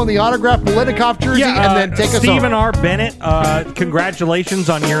us who won the autographed Biletnikoff jersey and then take us on. Stephen R. Bennett, congratulations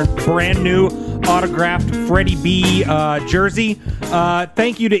on your brand new autographed Freddie B jersey.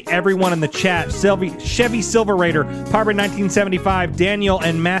 Thank you to everyone in the chat. Chevy Silver Raider, Power 1975, Daniel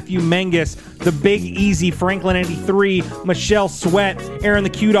and Matthew Menges, The Big Easy, Franklin 83, Michelle Sweat, Aaron the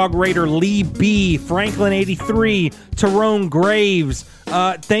Q-Dog Raider, Lee B, Franklin 83, Tyrone Graves.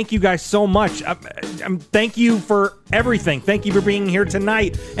 Thank you guys so much. Thank you for everything. Thank you for being here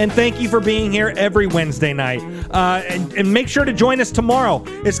tonight, and thank you for being here every Wednesday night. And make sure to join us tomorrow.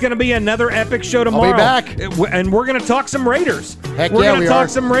 It's going to be another epic show tomorrow. I'll be back. And we're going to talk some Raiders. Heck we're yeah, going to talk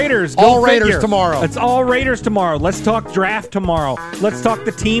some Raiders. All Raiders tomorrow. It's all Raiders tomorrow. Let's talk draft tomorrow. Let's talk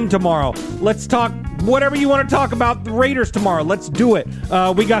the team tomorrow. Let's talk whatever you want to talk about the Raiders tomorrow. Let's do it.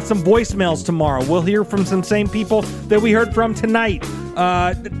 We got some voicemails tomorrow. We'll hear from some same people that we heard from tonight.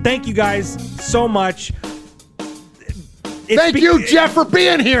 Thank you guys so much. Thank you, Jeff, for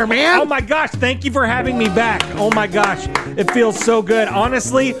being here, man. Oh, my gosh. Thank you for having me back. Oh, my gosh. It feels so good.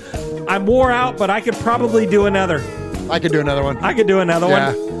 Honestly, I'm wore out, but I could probably do another. I could do another one. I could do another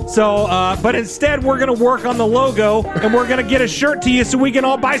one. So, but instead, we're going to work on the logo, and we're going to get a shirt to you so we can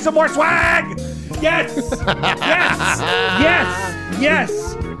all buy some more swag. Yes.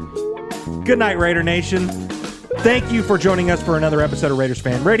 Yes. Good night, Raider Nation. Thank you for joining us for another episode of Raiders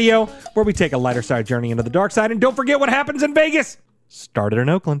Fan Radio, where we take a lighter side journey into the dark side. And don't forget what happens in Vegas started in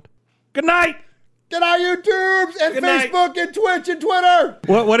Oakland. Good night. Get our YouTubes and Good Facebook night. and Twitch and Twitter.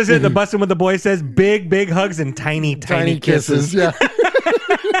 What is it? The Bustin' with the Boys says big hugs and tiny kisses. Yeah.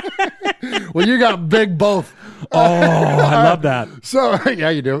 Well, you got big both. Oh, I love that. So, yeah,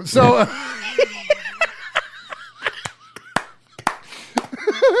 you do. So,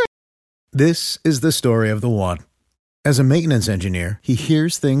 This is the story of the one. As a maintenance engineer, he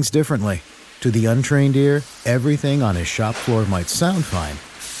hears things differently. To the untrained ear, everything on his shop floor might sound fine,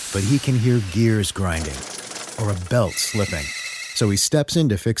 but he can hear gears grinding or a belt slipping. So he steps in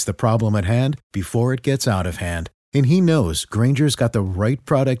to fix the problem at hand before it gets out of hand. And he knows Grainger's got the right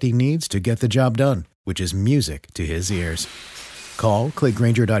product he needs to get the job done, which is music to his ears. Call, click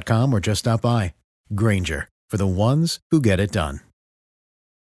Grainger.com, or just stop by. Grainger, for the ones who get it done.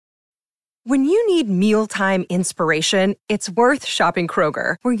 When you need mealtime inspiration, it's worth shopping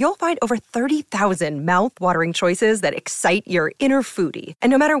Kroger, where you'll find over 30,000 mouth-watering choices that excite your inner foodie. And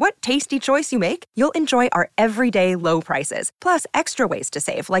no matter what tasty choice you make, you'll enjoy our everyday low prices, plus extra ways to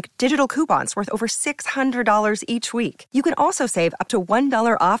save, like digital coupons worth over $600 each week. You can also save up to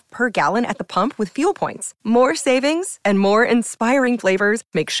 $1 off per gallon at the pump with fuel points. More savings and more inspiring flavors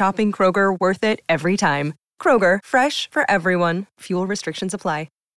make shopping Kroger worth it every time. Kroger, fresh for everyone. Fuel restrictions apply.